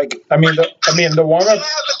great. Like, the warm up. Yeah,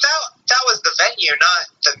 but that was the venue, not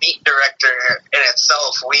the meet director in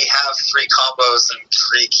itself. We have 3 combos and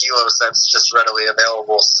 3 kilo sets just readily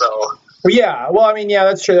available. So yeah, well, I mean, yeah,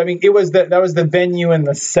 that's true. I mean, that was the venue and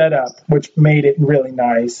the setup, which made it really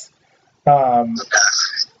nice. And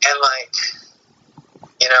like,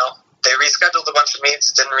 you know, they rescheduled a bunch of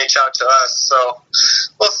meets, didn't reach out to us, so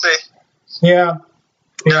we'll see. Yeah.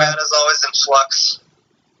 Nevada's always in flux.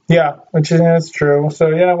 Yeah, which is that's true. So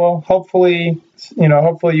yeah, well, hopefully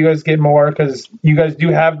you guys get more, because you guys do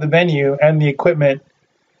have the venue and the equipment,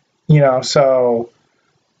 so,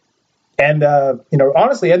 and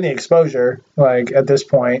honestly, and the exposure, like, at this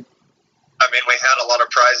point. I mean, we had a lot of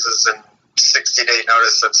prizes and 60-day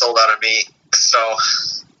notice that sold out of meat, so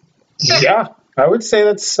yeah, I would say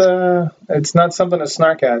that's it's not something to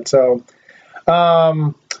snark at. So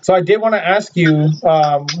so I did want to ask you,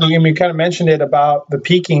 we kind of mentioned it about the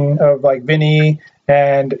peaking of like Vinny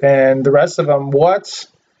and the rest of them. What's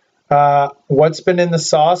been in the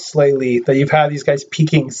sauce lately that you've had these guys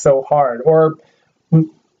peaking so hard? Or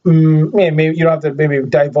maybe you don't have to maybe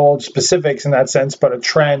divulge specifics in that sense, but a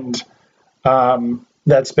trend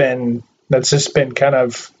that's just been kind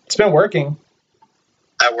of, it's been working.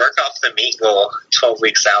 I work off the meat goal 12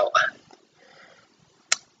 weeks out.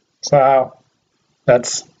 Wow.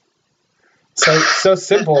 That's so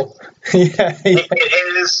simple. Yeah.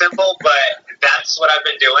 It is simple, but that's what I've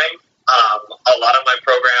been doing. A lot of my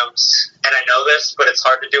programs, and I know this, but it's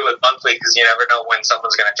hard to do with monthly because you never know when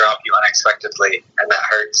someone's going to drop you unexpectedly, and that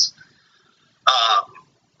hurts.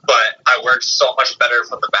 But I work so much better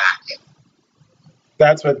from the back.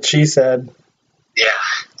 That's what she said. Yeah,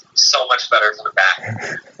 so much better from the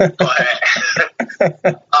back.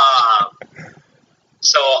 But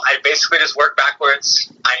so I basically just work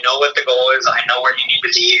backwards. I know what the goal is. I know where you need to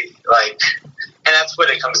be. And that's what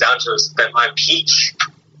it comes down to, is that my peak,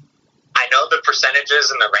 I know the percentages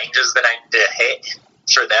and the ranges that I need to hit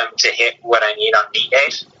for them to hit what I need on meet day.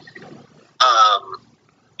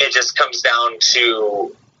 It just comes down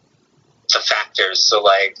to the factors. So,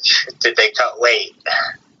 like, did they cut weight?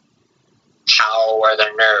 How are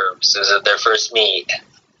their nerves? Is it their first meet?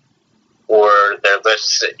 Or their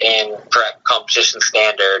lifts in prep competition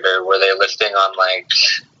standard? Or were they lifting on, like,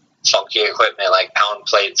 funky equipment, like pound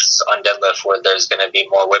plates on deadlift where there's going to be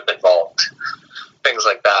more whip involved? Things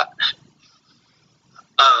like that.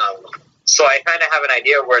 So I kind of have an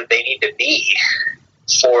idea where they need to be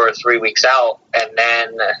for 3 weeks out. And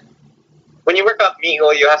then when you work off meet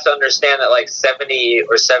goal, you have to understand that like 70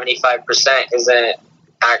 or 75% isn't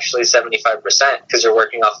actually 75% because you're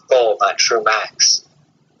working off goal, not true max.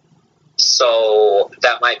 So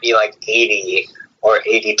that might be like 80 or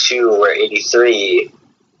 82 or 83.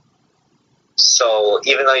 So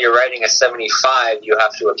even though you're writing a 75, you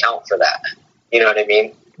have to account for that. You know what I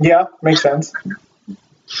mean? Yeah, makes sense.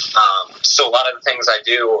 So a lot of the things I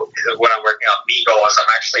do when I'm working on meet goal is I'm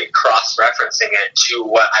actually cross-referencing it to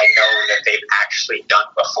what I know that they've actually done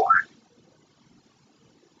before.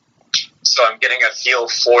 So I'm getting a feel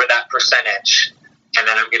for that percentage, and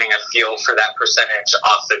then I'm getting a feel for that percentage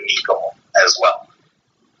off the meet goal as well.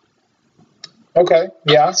 Okay,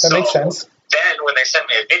 yeah, that makes sense. Then when they send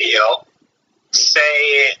me a video, say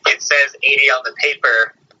it says 80 on the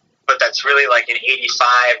paper, but that's really like an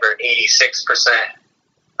 85 or 86%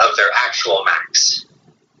 of their actual max.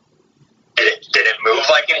 Did it move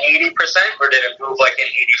like an 80% or did it move like an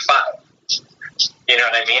 85? You know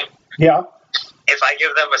what I mean? Yeah. If I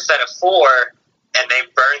give them a set of 4 and they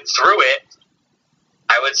burn through it,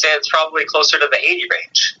 I would say it's probably closer to the 80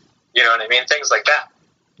 range. You know what I mean? Things like that.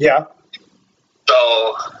 Yeah.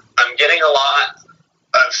 So I'm getting a lot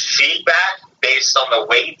of feedback based on the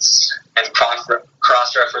weights and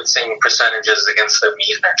cross-referencing percentages against the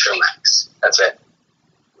meet and their true max. That's it.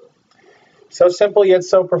 So simple yet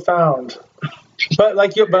so profound. But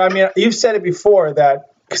I mean, you've said it before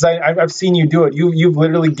that, because I've seen you do it. You've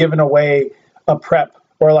literally given away a prep,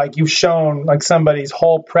 or like you've shown like somebody's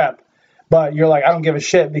whole prep, but you're like, I don't give a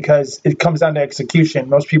shit because it comes down to execution.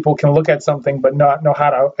 Most people can look at something but not know how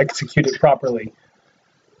to execute it properly.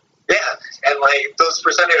 Yeah, and like those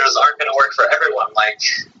percentages aren't going to work for everyone. Like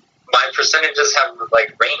my percentages have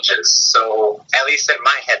like ranges, so at least in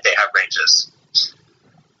my head they have ranges.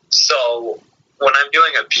 So when I'm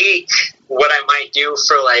doing a peak, what I might do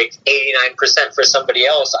for like 89% for somebody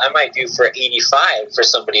else, I might do for 85 for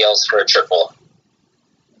somebody else for a triple.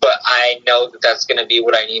 But I know that that's going to be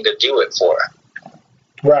what I need to do it for.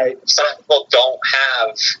 Right. Some people don't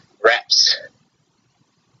have reps.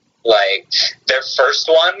 Like their first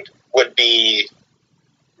one would be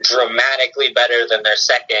dramatically better than their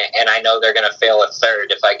second, and I know they're going to fail a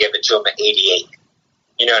third if I give it to them at 88.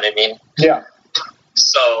 You know what I mean? Yeah.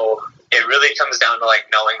 So it really comes down to like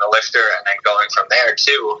knowing the lifter and then going from there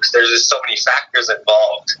too. Because there's just so many factors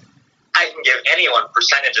involved. I can give anyone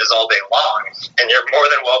percentages all day long, and you're more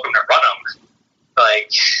than welcome to run them.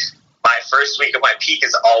 Like, my first week of my peak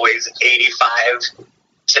is always 85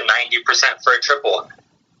 to 90% for a triple.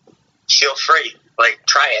 Feel free. Like,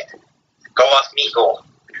 try it. Go off meet goal.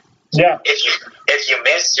 Yeah. If you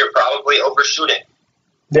miss, you're probably overshooting.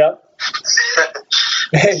 Yeah.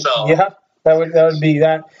 So, yeah. That would be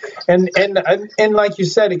that, and like you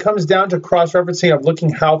said, it comes down to cross-referencing of looking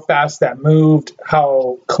how fast that moved,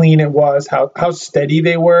 how clean it was, how steady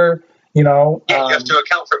they were. You know, yeah, you have to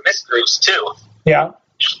account for misgrooves too. Yeah,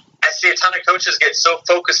 I see a ton of coaches get so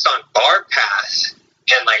focused on bar path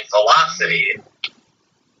and like velocity,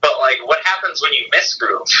 but like, what happens when you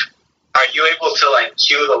misgroove? Are you able to like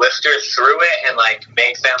cue the lifter through it and like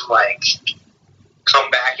make them like come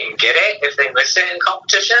back and get it if they miss it in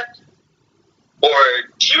competition? Or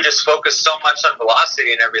do you just focus so much on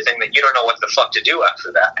velocity and everything that you don't know what the fuck to do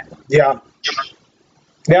after that? Yeah.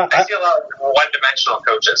 Yeah. I see a lot of one-dimensional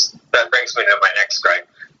coaches. That brings me to my next gripe.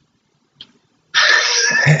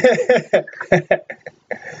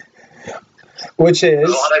 Which is?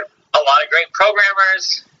 A lot of great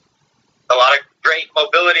programmers, a lot of great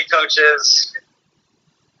mobility coaches,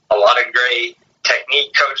 a lot of great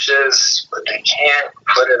technique coaches, but they can't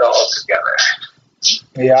put it all together.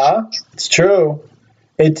 Yeah, it's true.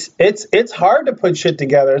 It's hard to put shit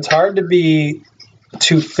together. It's hard to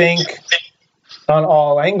think on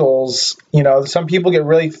all angles. You know, some people get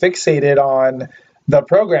really fixated on the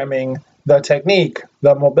programming, the technique,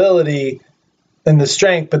 the mobility, and the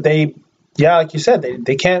strength, but like you said,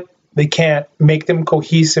 they can't make them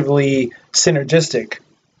cohesively synergistic.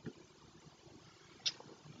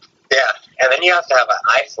 Yeah, and then you have to have an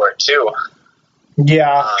eye for it too.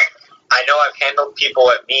 Yeah. I know I've handled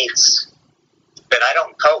people at meets that I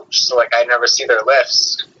don't coach, so like I never see their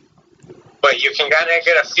lifts. But you can kind of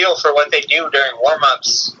get a feel for what they do during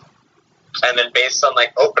warm-ups, and then based on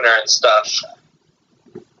like opener and stuff.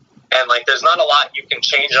 And like there's not a lot you can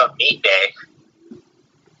change on meet day,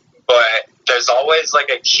 but there's always like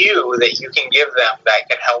a cue that you can give them that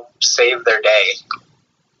can help save their day.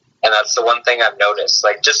 And that's the one thing I've noticed.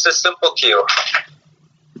 Like just a simple cue.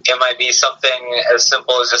 It might be something as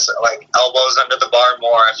simple as just like elbows under the bar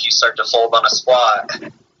more if you start to fold on a squat,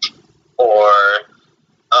 or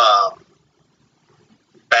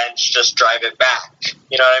bench, just drive it back.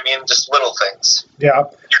 You know what I mean? Just little things. Yeah.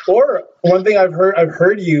 Or one thing I've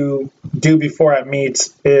heard you do before at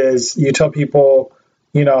meets is you tell people,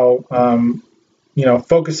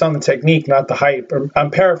 focus on the technique, not the hype.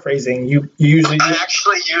 I'm paraphrasing. You usually. I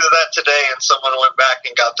actually used that today, and someone went back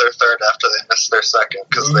and got their third after they missed their second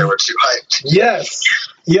because they were too hyped. Yes.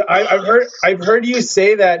 Yeah, I've heard you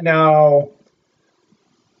say that now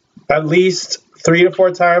at least 3 to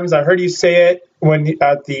 4 times. I heard you say it when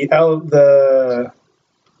at maybe it was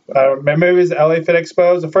the LA Fit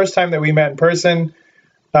Expo. The first time that we met in person.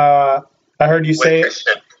 I heard you say it.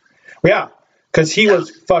 Yeah. Because he was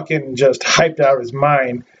fucking just hyped out of his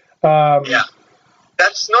mind. Yeah.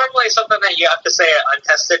 That's normally something that you have to say at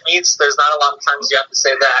untested meets. There's not a lot of times you have to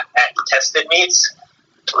say that at tested meets.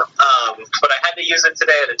 But I had to use it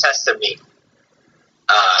today at a tested meet.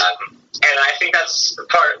 And I think that's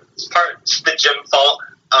part the gym fault.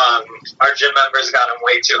 Our gym members got him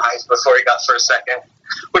way too hyped before he got first, second,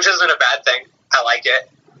 which isn't a bad thing. I like it.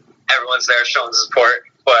 Everyone's there showing support.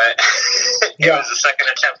 But it was the second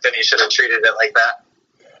attempt, and he should have treated it like that.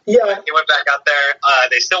 Yeah. But he went back out there.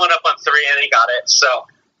 They still went up on 3, and he got it. So,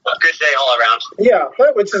 good day all around. Yeah,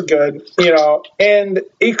 which is good, And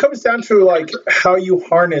it comes down to, like, how you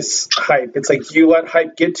harness hype. It's like, do you let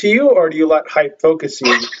hype get to you, or do you let hype focus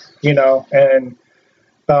you, And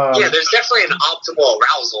yeah, there's definitely an optimal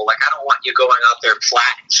arousal. Like, I don't want you going out there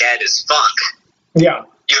flat and dead as fuck. Yeah.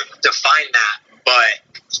 You define that, but...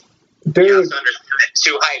 Dude, you have to understand it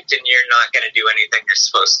too hyped, and you're not going to do anything you're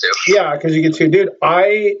supposed to. Yeah, because you get too. Dude,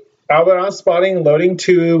 I went on spotting loading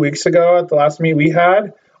 2 weeks ago at the last meet we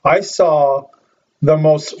had. I saw the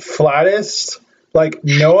most flattest, like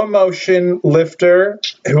no emotion lifter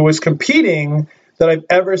who was competing that I've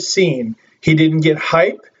ever seen. He didn't get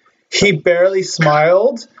hype. He barely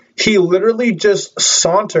smiled. He literally just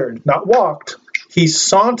sauntered, not walked. He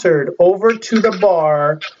sauntered over to the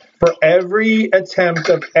bar for every attempt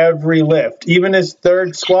of every lift, even his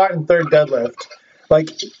third squat and third deadlift. Like,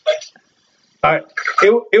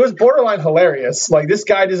 it was borderline hilarious. Like, this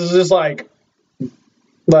guy just like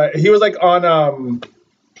he was like on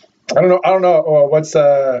I don't know what's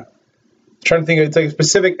trying to think of, it's like a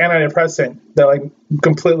specific antidepressant that like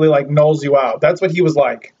completely like nulls you out. That's what he was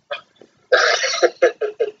like.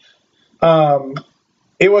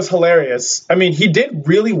 It was hilarious. I mean, he did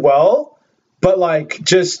really well, but like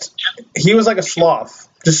he was like a sloth,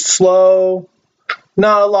 just slow,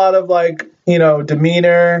 not a lot of like,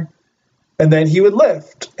 demeanor. And then he would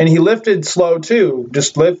lift, and he lifted slow too.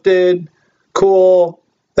 Just lifted, cool,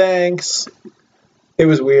 thanks. It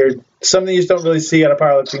was weird. Something you just don't really see at a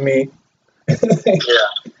powerlifting meet. Yeah.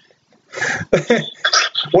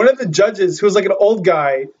 One of the judges, who was like an old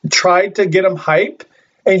guy, tried to get him hype,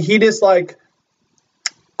 and he just like,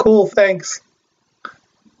 cool, thanks.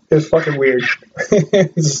 It was fucking weird.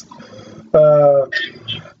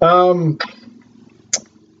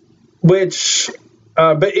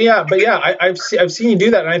 But yeah, I've seen you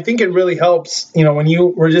do that, and I think it really helps. When you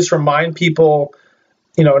were just remind people,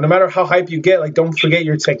 no matter how hype you get, like don't forget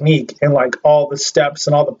your technique and like all the steps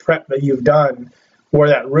and all the prep that you've done, where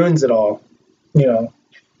that ruins it all.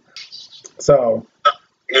 So.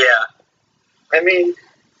 Yeah, I mean,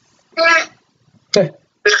 there's a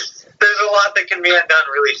lot that can be undone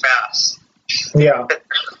really fast. Yeah.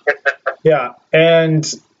 Yeah, and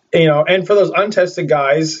for those untested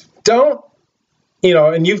guys, don't.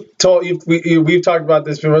 And we've talked about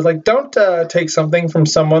this before. It's like, don't take something from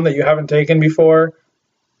someone that you haven't taken before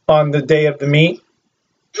on the day of the meet.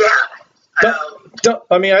 Yeah.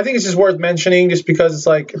 I think it's just worth mentioning, just because it's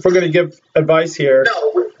like, if we're going to give advice here.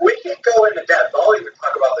 No, we can go into depth. I'll even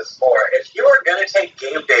talk about this more. If you are going to take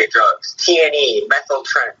game day drugs, TNE,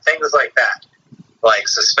 methyltren, things like that, like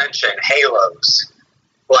suspension, halos,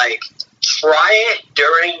 like, try it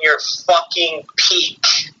during your fucking peak.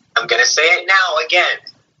 I'm going to say it now again.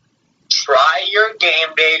 Try your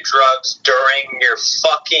game day drugs during your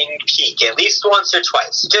fucking peak. At least once or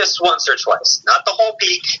twice. Just once or twice. Not the whole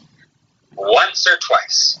peak. Once or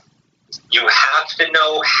twice. You have to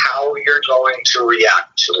know how you're going to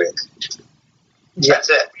react to it. Yeah. That's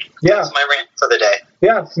it. Yeah. That's my rant for the day.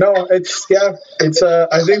 Yeah. No, it's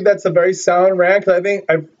I think that's a very sound rant. I think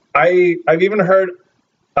I've even heard,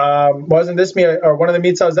 wasn't this me or one of the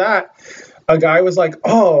meets I was at, a guy was like,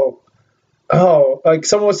 oh, like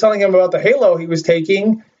someone was telling him about the halo he was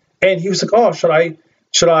taking, and he was like, oh, should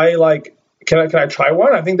I like, can I try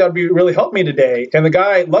one? I think that would be really help me today. And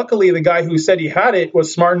luckily the guy who said he had it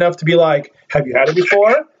was smart enough to be like, have you had it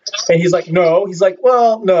before? And he's like, no. He's like,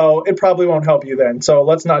 well, no, it probably won't help you then, so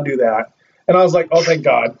let's not do that. And I was like, oh, thank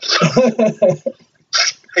God.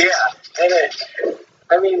 Yeah, and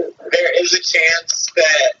I mean, there is a chance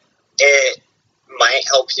that it might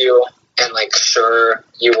help you. And, like, sure,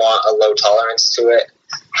 you want a low tolerance to it.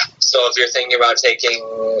 So if you're thinking about taking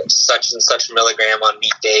such and such milligram on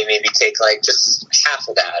meet day, maybe take, like, just half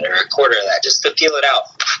of that or a quarter of that, just to feel it out.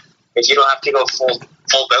 If you don't have to go full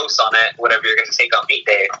dose on it, whatever you're going to take on meet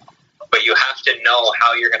day, but you have to know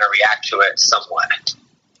how you're going to react to it somewhat.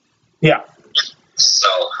 Yeah.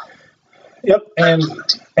 So. Yep,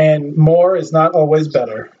 and more is not always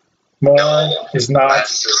better. Is not.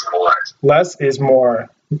 Less is more. Less is more.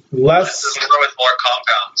 Less is more with more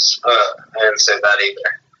compounds. I didn't say that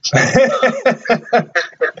either.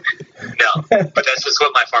 No, but that's just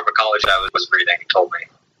what my pharmacology I was reading told me.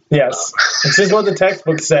 Yes, it's just what the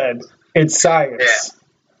textbook said. It's science. Yeah,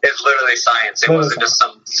 it's literally science. It wasn't just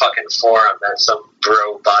some fucking forum that some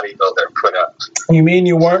bro bodybuilder put up. You mean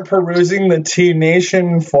you weren't perusing the T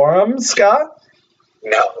Nation forum, Scott?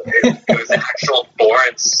 No, it was an actual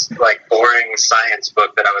boring science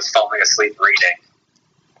book that I was falling asleep reading.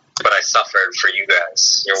 But I suffered for you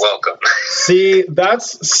guys. You're welcome. See,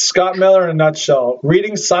 that's Scott Miller in a nutshell.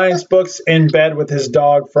 Reading science books in bed with his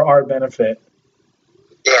dog for our benefit.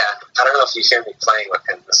 Yeah, I don't know if you hear me playing with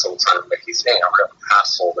him this whole time, but he's being a real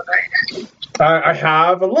asshole tonight. I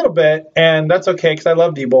have a little bit, and that's okay because I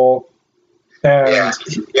love D-Ball. Yeah,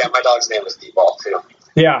 my dog's name is D-Ball too.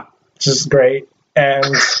 Yeah, which is great.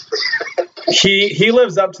 And he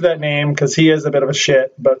lives up to that name because he is a bit of a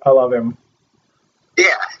shit, but I love him. Yeah.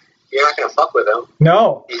 You're not gonna fuck with him.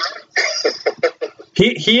 No.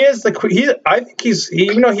 He is I think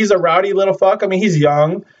even though he's a rowdy little fuck. I mean, he's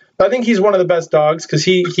young, but I think he's one of the best dogs because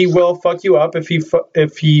he will fuck you up if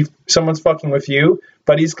someone's fucking with you.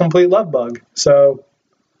 But he's a complete love bug. So.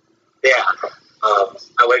 Yeah. I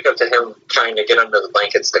wake up to him trying to get under the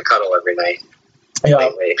blankets to cuddle every night. Yeah.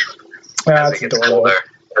 Lately, that's adorable. Older.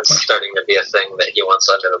 It's starting to be a thing that he wants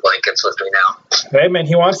under the blankets with me now. Hey, man,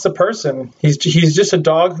 he wants the person. He's just a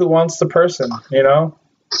dog who wants the person, you know?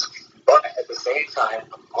 But at the same time,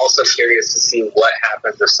 I'm also curious to see what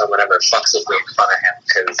happens if someone ever fucks with me in front of him,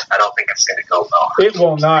 because I don't think it's going to go well. It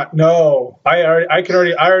will not. No.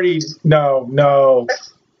 No.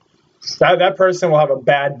 That person will have a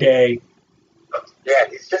bad day. Yeah,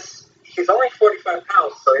 he's only 45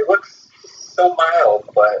 pounds, so he looks so mild,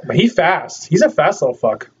 But he's fast. He's a fast little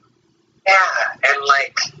fuck. yeah, and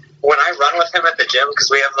like when I run with him at the gym, because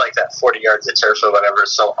we have like that 40 yards of turf or whatever,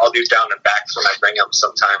 so I'll do down and backs when I bring him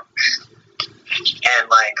sometime. And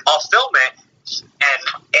like I'll film it, and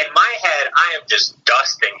in my head I am just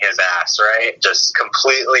dusting his ass, right? Just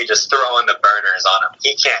completely just throwing the burners on him.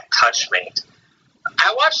 He can't touch me.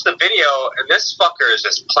 I watched the video, and this fucker is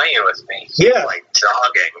just playing with me. He's like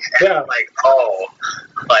jogging. And I'm like, oh,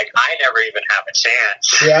 like I never even have a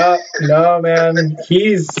chance. Yeah, no, man.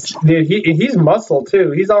 He's muscle,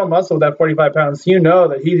 too. He's all muscle with that 45 pounds. You know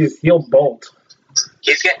that he'll bolt.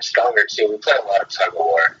 He's getting stronger, too. We play a lot of tug of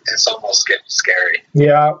war. It's almost getting scary.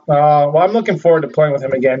 Yeah. Well, I'm looking forward to playing with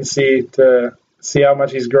him again to see how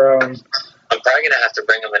much he's grown. I'm probably going to have to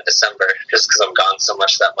bring him in December just because I'm gone so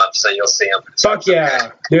much that month, so you'll see him. Fuck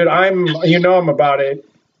yeah. Dude, I'm about it.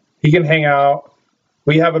 He can hang out.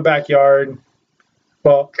 We have a backyard.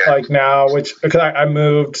 Well, okay. Like now, because I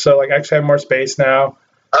moved, so like actually I have more space now.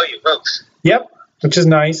 Oh, you moved? Yep, which is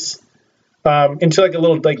nice. Into like a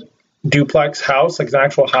little like duplex house, like an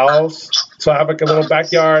actual house. So I have like a little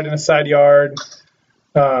backyard and a side yard,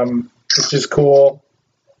 which is cool.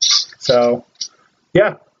 So,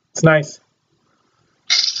 yeah, it's nice.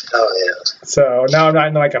 Oh, yeah. So now I'm not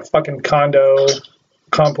in like a fucking condo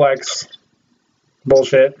complex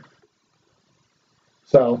bullshit.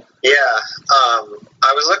 So. Yeah,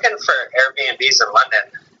 I was looking for Airbnbs in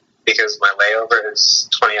London because my layover is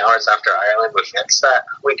 20 hours after Ireland was next that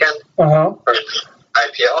weekend for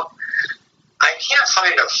IPL. I can't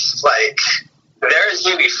find there's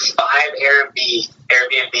maybe 5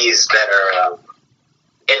 Airbnbs that are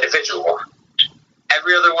individual.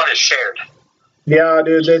 Every other one is shared. Yeah,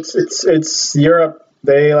 dude, it's Europe.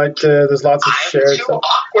 They like to. There's lots of shared. I'm too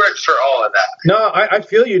awkward for all of that. No, I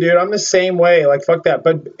feel you, dude. I'm the same way. Like fuck that.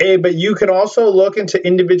 But you can also look into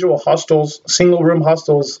individual hostels, single room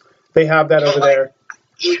hostels. They have that over there.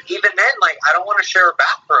 Even then, like I don't want to share a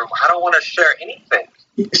bathroom. I don't want to share anything.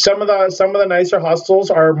 Some of the nicer hostels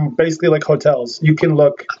are basically like hotels. You can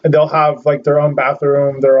look. They'll have like their own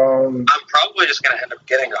bathroom, their own. I'm probably just gonna end up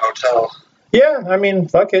getting a hotel. Yeah, I mean,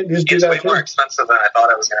 fuck it. Just do that. It's way more expensive than I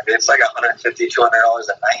thought it was going to be. It's like $150, $200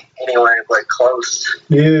 a night anywhere like close.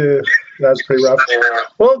 Yeah, that's pretty rough. Yeah.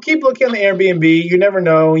 Well, keep looking on the Airbnb. You never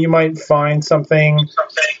know. You might find something.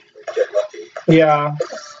 Get lucky. Yeah.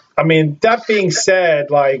 I mean, that being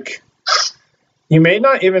said, like, you may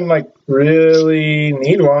not even, like, really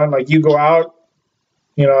need one. Like, you go out,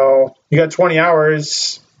 you know, you got 20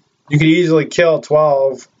 hours. You could easily kill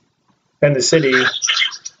 12 in the city.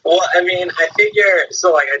 Well, I mean, I figure,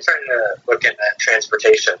 so, like, I tried to look into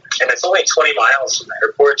transportation, and it's only 20 miles from the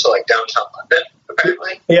airport to, like, downtown London,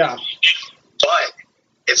 apparently. Yeah. But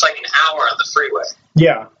it's, like, an hour on the freeway.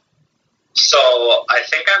 Yeah. So I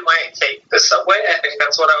think I might take the subway. I think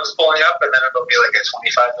that's what I was pulling up, and then it'll be, like, a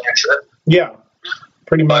 25-minute trip. Yeah,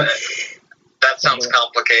 pretty much. But that sounds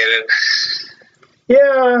complicated.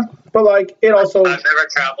 Yeah, but like it also. I've never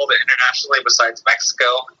traveled internationally besides Mexico,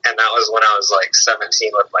 and that was when I was like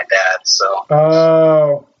 17 with my dad. So.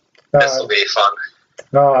 Oh. This will be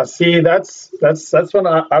fun. See, that's when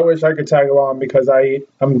I wish I could tag along because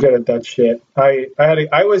I'm good at that shit. I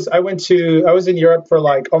was in Europe for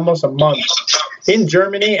like almost a month, in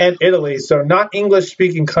Germany and Italy, so not English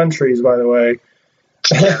speaking countries, by the way.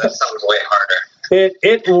 Yeah, that sounds way harder.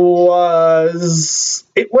 It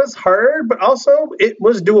was hard, but also it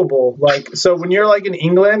was doable. Like, so when you're like in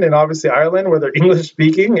England and obviously Ireland where they're English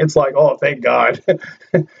speaking, it's like, oh, thank God. But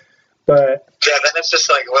yeah, then it's just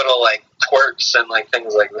like little like quirks and like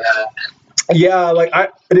things like that. Yeah, like I'm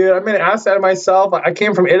gonna ask that of myself. I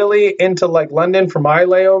came from Italy into like London for my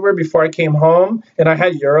layover before I came home, and I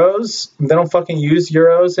had euros. They don't fucking use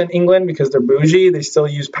euros in England because they're bougie. They still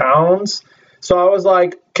use pounds. So I was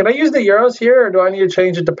like, can I use the euros here or do I need to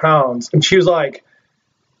change it to pounds? And she was like,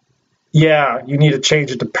 yeah, you need to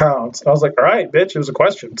change it to pounds. I was like, all right, bitch, it was a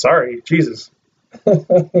question. Sorry, Jesus. What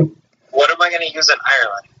am I going to use in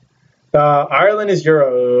Ireland? Ireland is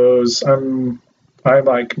euros. I'm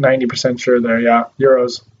like 90% sure there, yeah,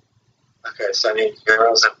 euros. Okay, so I need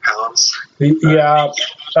euros and pounds. Yeah,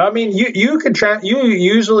 I mean, you could you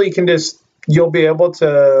usually can you'll be able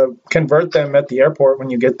to convert them at the airport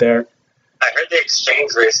when you get there. I heard the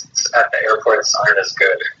exchange rates at the airports aren't as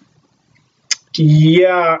good.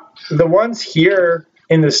 Yeah, the ones here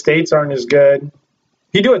in the States aren't as good.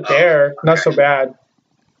 If you do it there, not so bad,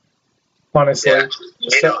 honestly. Yeah, I'm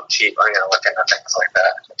cheap. I'm going to look into things like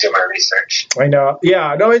that, do my research. I know.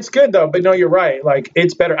 Yeah, no, it's good, though. But no, you're right. Like,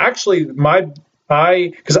 it's better. Actually,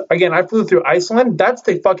 because, again, I flew through Iceland. That's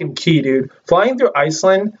the fucking key, dude. Flying through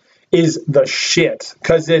Iceland is the shit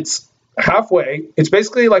because it's halfway. It's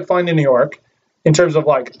basically like flying to New York in terms of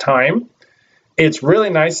like time. It's really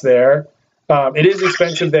nice there. It is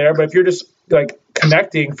expensive there, but if you're just like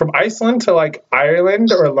connecting from Iceland to like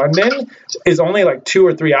Ireland or London is only like 2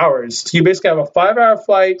 or 3 hours. So you basically have a 5-hour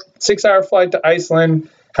flight, 6-hour flight to Iceland,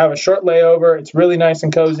 have a short layover. It's really nice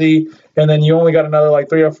and cozy. And then you only got another like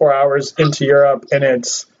 3 or 4 hours into Europe, and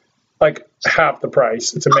it's like half the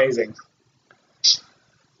price. It's amazing.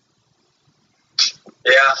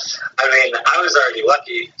 Yeah, I mean, I was already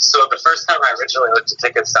lucky. So the first time I originally looked at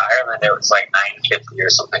tickets to Ireland, it was like $9.50 or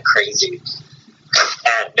something crazy,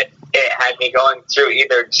 and it had me going through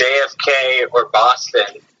either JFK or Boston,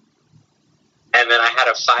 and then I had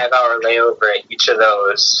a 5-hour layover at each of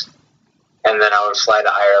those, and then I would fly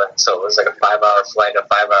to Ireland. So it was like a 5-hour flight, a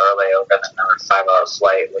 5-hour layover, and then another 5-hour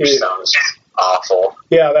flight, which sounds awful.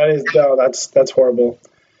 Yeah, that is that's horrible.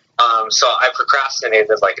 So I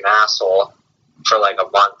procrastinated like an asshole for like a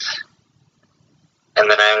month, and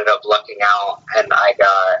then I ended up lucking out, and I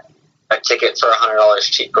got a ticket for $100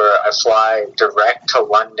 cheaper. I fly direct to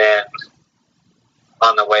London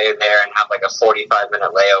on the way there and have like a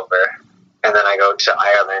 45-minute layover, and then I go to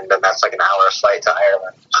Ireland, and that's like an hour flight to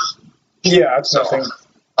Ireland. Yeah, that's nothing.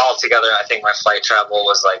 Altogether, I think my flight travel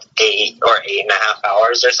was like 8 or 8.5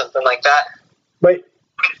 hours or something like that. Wait,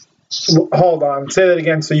 hold on. Say that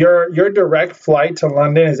again. So your direct flight to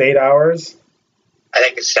London is 8 hours? I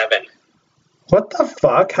think it's 7. What the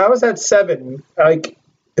fuck? How is that 7? Like,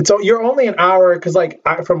 you're only an hour, because like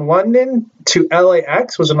from London to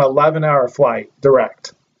LAX was an 11-hour flight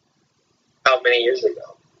direct. How many years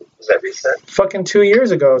ago was that recent? Fucking 2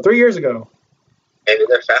 years ago, 3 years ago. Maybe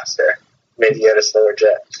they're faster. Maybe you had a slower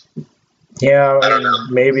jet. Yeah, I don't know.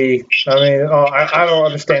 Maybe. I don't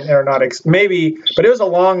understand aeronautics. Maybe, but it was a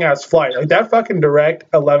long ass flight. Like that fucking direct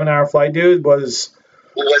 11-hour flight, dude, was.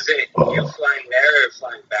 Was it you flying there or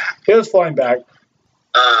flying back? It was flying back.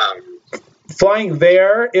 Flying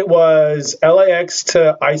there, it was LAX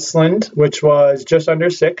to Iceland, which was just under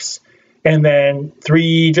 6, and then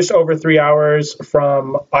just over 3 hours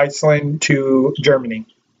from Iceland to Germany.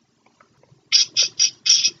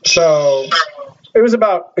 So it was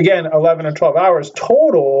about, again, 11 or 12 hours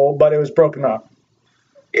total, but it was broken up.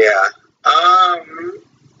 Yeah.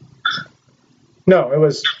 No, it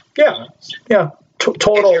was, yeah.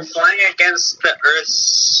 Total. If you're flying against the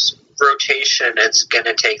Earth's rotation, it's going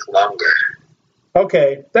to take longer.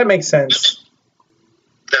 Okay, that makes sense.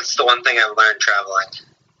 That's the one thing I've learned traveling.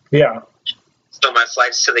 Yeah. So my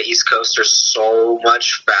flights to the East Coast are so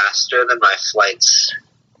much faster than my flights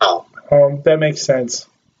home. That makes sense.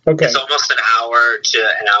 Okay. It's almost an hour to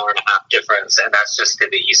an hour and a half difference, and that's just to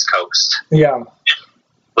the East Coast. Yeah.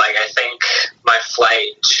 Like, I think my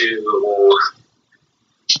flight to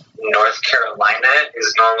North Carolina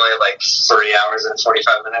is normally like 3 hours and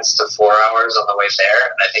 45 minutes to 4 hours on the way there,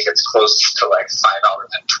 and I think it's close to like 5 hours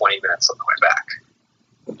and 20 minutes on the way back.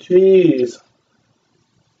 Jeez.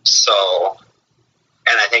 So,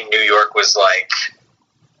 and I think New York was like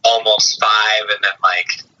almost 5 and then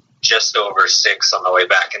like just over 6 on the way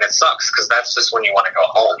back, and it sucks because that's just when you want to go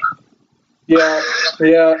home. Yeah.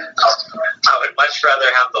 I would much rather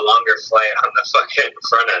have the longer flight on the fucking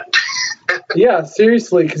front end. Yeah,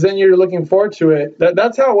 seriously, because then you're looking forward to it.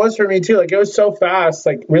 That's how it was for me too. Like, it was so fast,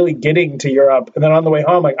 like really getting to Europe, and then on the way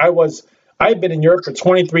home, like I'd been in Europe for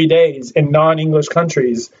 23 days in non-English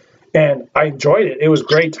countries, and I enjoyed it. It was a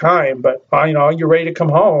great time, but you're ready to come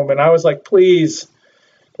home, and I was like, please,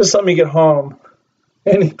 just let me get home,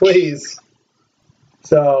 and please.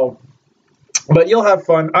 So, but you'll have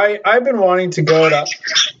fun. I've been wanting to go to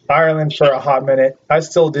Ireland for a hot minute. I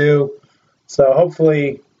still do. So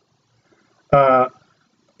hopefully.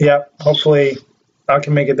 Hopefully I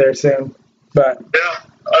can make it there soon. But yeah,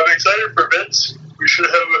 I'm excited for Vince. We should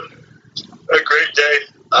have a great day.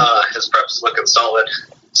 His prep's looking solid.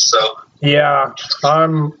 So yeah,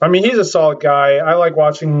 he's a solid guy. I like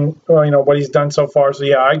watching what he's done so far. So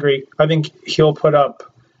yeah, I agree. I think he'll put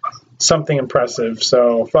up something impressive.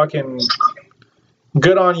 So fucking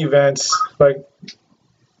good on you, Vince. Like,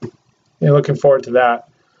 you're looking forward to that.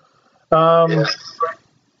 Yeah.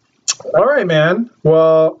 All right, man.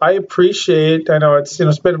 Well, I appreciate. I know it's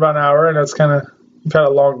been about an hour, and it's you've had a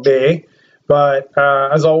long day, but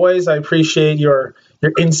as always, I appreciate your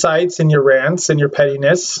insights and your rants and your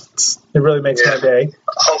pettiness. It really makes my day.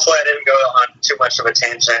 Hopefully, I didn't go on too much of a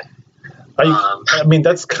tangent.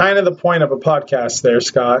 That's kind of the point of a podcast, there,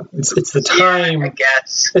 Scott. It's the time. Yeah, I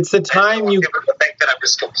guess it's the time you. People think that I'm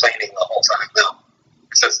just complaining the whole time. No,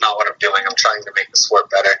 because that's not what I'm doing. I'm trying to make this work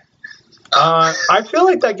better. I feel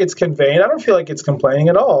like that gets conveyed. I don't feel like it's complaining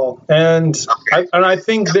at all. And I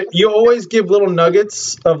think that you always give little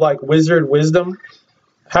nuggets of like wizard wisdom.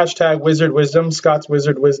 Hashtag wizard wisdom, Scott's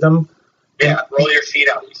wizard wisdom. Yeah, roll your feet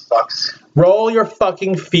out, you fucks. Roll your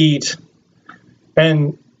fucking feet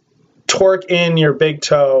and torque in your big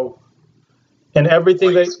toe and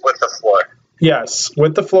everything with the floor. Yes,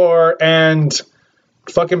 with the floor, and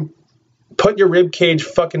fucking put your rib cage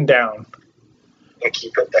fucking down. And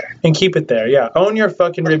keep it there. And keep it there, yeah. Own your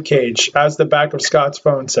fucking rib cage, as the back of Scott's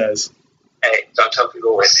phone says. Hey, don't tell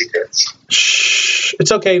people my secrets. Shh.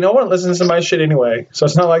 It's okay. No one listens to my shit anyway, so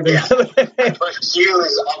it's not like they're... I put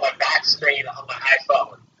cues on my back screen on my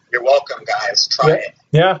iPhone. You're welcome, guys. Try it.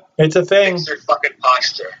 Yeah, it's a thing. Fix your fucking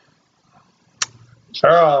posture.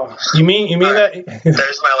 Oh, you mean right. that?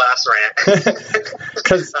 There's my last rant.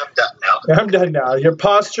 Because I'm done now. I'm done now. Your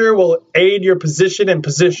posture will aid your position, and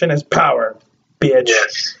position is power, bitch.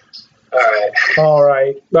 Yes. All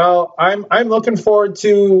right. Well, I'm looking forward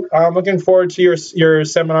to your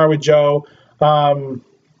seminar with Joe.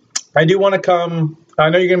 I do want to come. I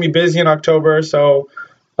know you're going to be busy in October, so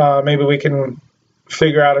maybe we can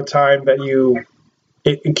figure out a time that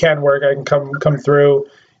it can work. I can come through.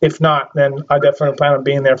 If not, then I definitely plan on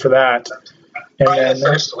being there for that. And probably then the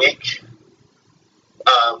first week.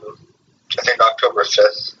 I think October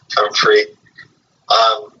 5th. I'm free.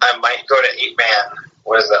 I might go to 8-Man.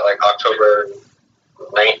 What is that, like October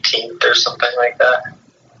 19th or something like that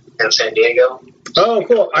in San Diego? Oh,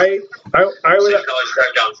 cool. I would college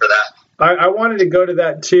drive down for that. I wanted to go to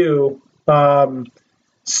that too.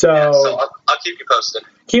 So I'll keep you posted.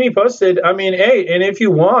 Keep me posted. I mean, hey, and if you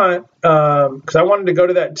want, because I wanted to go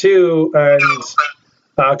to that too and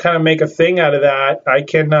kind of make a thing out of that, I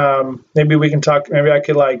can, maybe we can talk, maybe I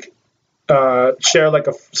could like share like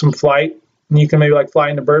some flight, and you can maybe like fly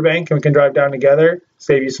into Burbank and we can drive down together,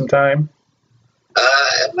 save you some time.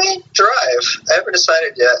 I may drive. I haven't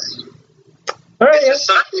decided yet. All right. It's just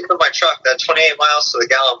so cheap in my truck. That 28 miles to the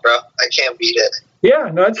gallon, bro. I can't beat it. Yeah,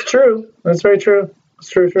 no, that's true. That's very true. It's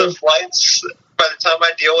true. The flights, by the time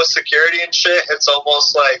I deal with security and shit, it's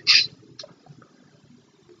almost like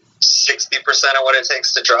 60% of what it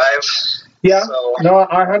takes to drive. Yeah. So, no,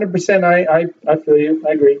 100%. I feel you.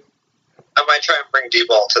 I agree. I might try and bring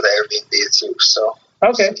D-Ball to the Airbnb too. So.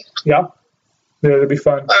 Okay. Yeah. It'll be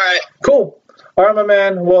fun. All right. Cool. All right, my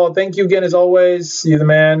man. Well, thank you again as always. You're the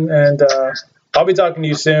man, and I'll be talking to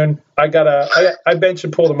you soon. I bench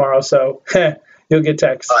and pull tomorrow, so you'll get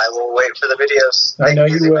texts. I will wait for the videos. I know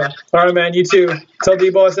you will. Man. All right, man. You too. Tell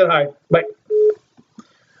D-Ball I said hi. Bye.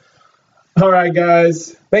 All right,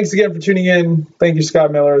 guys. Thanks again for tuning in. Thank you,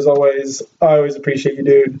 Scott Miller, as always. I always appreciate you,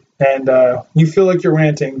 dude. And you feel like you're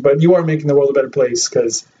ranting, but you are making the world a better place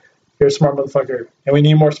because you're a smart motherfucker, and we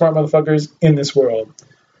need more smart motherfuckers in this world.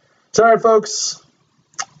 So, all right, folks.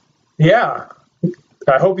 Yeah.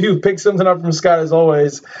 I hope you picked something up from Scott, as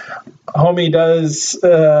always. Homie does,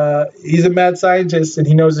 he's a mad scientist, and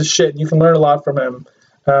he knows his shit. You can learn a lot from him.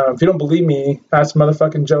 If you don't believe me, ask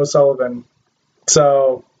motherfucking Joe Sullivan.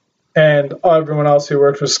 So, and everyone else who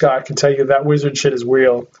works with Scott can tell you that wizard shit is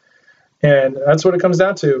real. And that's what it comes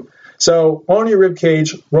down to. So, own your rib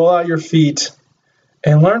cage, roll out your feet,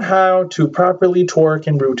 and learn how to properly torque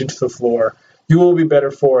and root into the floor. You will be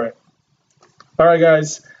better for it. All right,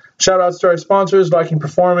 guys. Shout outs to our sponsors, Viking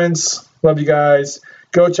Performance. Love you guys.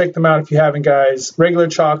 Go check them out if you haven't, guys. Regular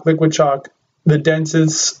chalk, liquid chalk, the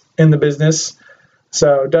densest in the business.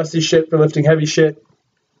 So dusty shit for lifting heavy shit.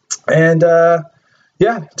 And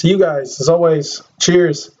yeah, to you guys, as always,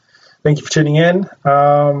 cheers. Thank you for tuning in.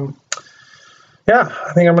 Yeah,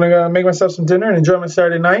 I think I'm going to go make myself some dinner and enjoy my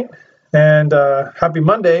Saturday night. And happy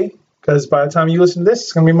Monday, because by the time you listen to this,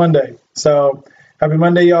 it's going to be Monday. So happy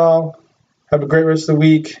Monday, y'all. Have a great rest of the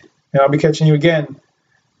week, and I'll be catching you again.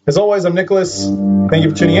 As always, I'm Nicholas. Thank you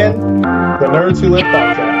for tuning in. The Nerds Who Live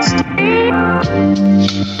podcast.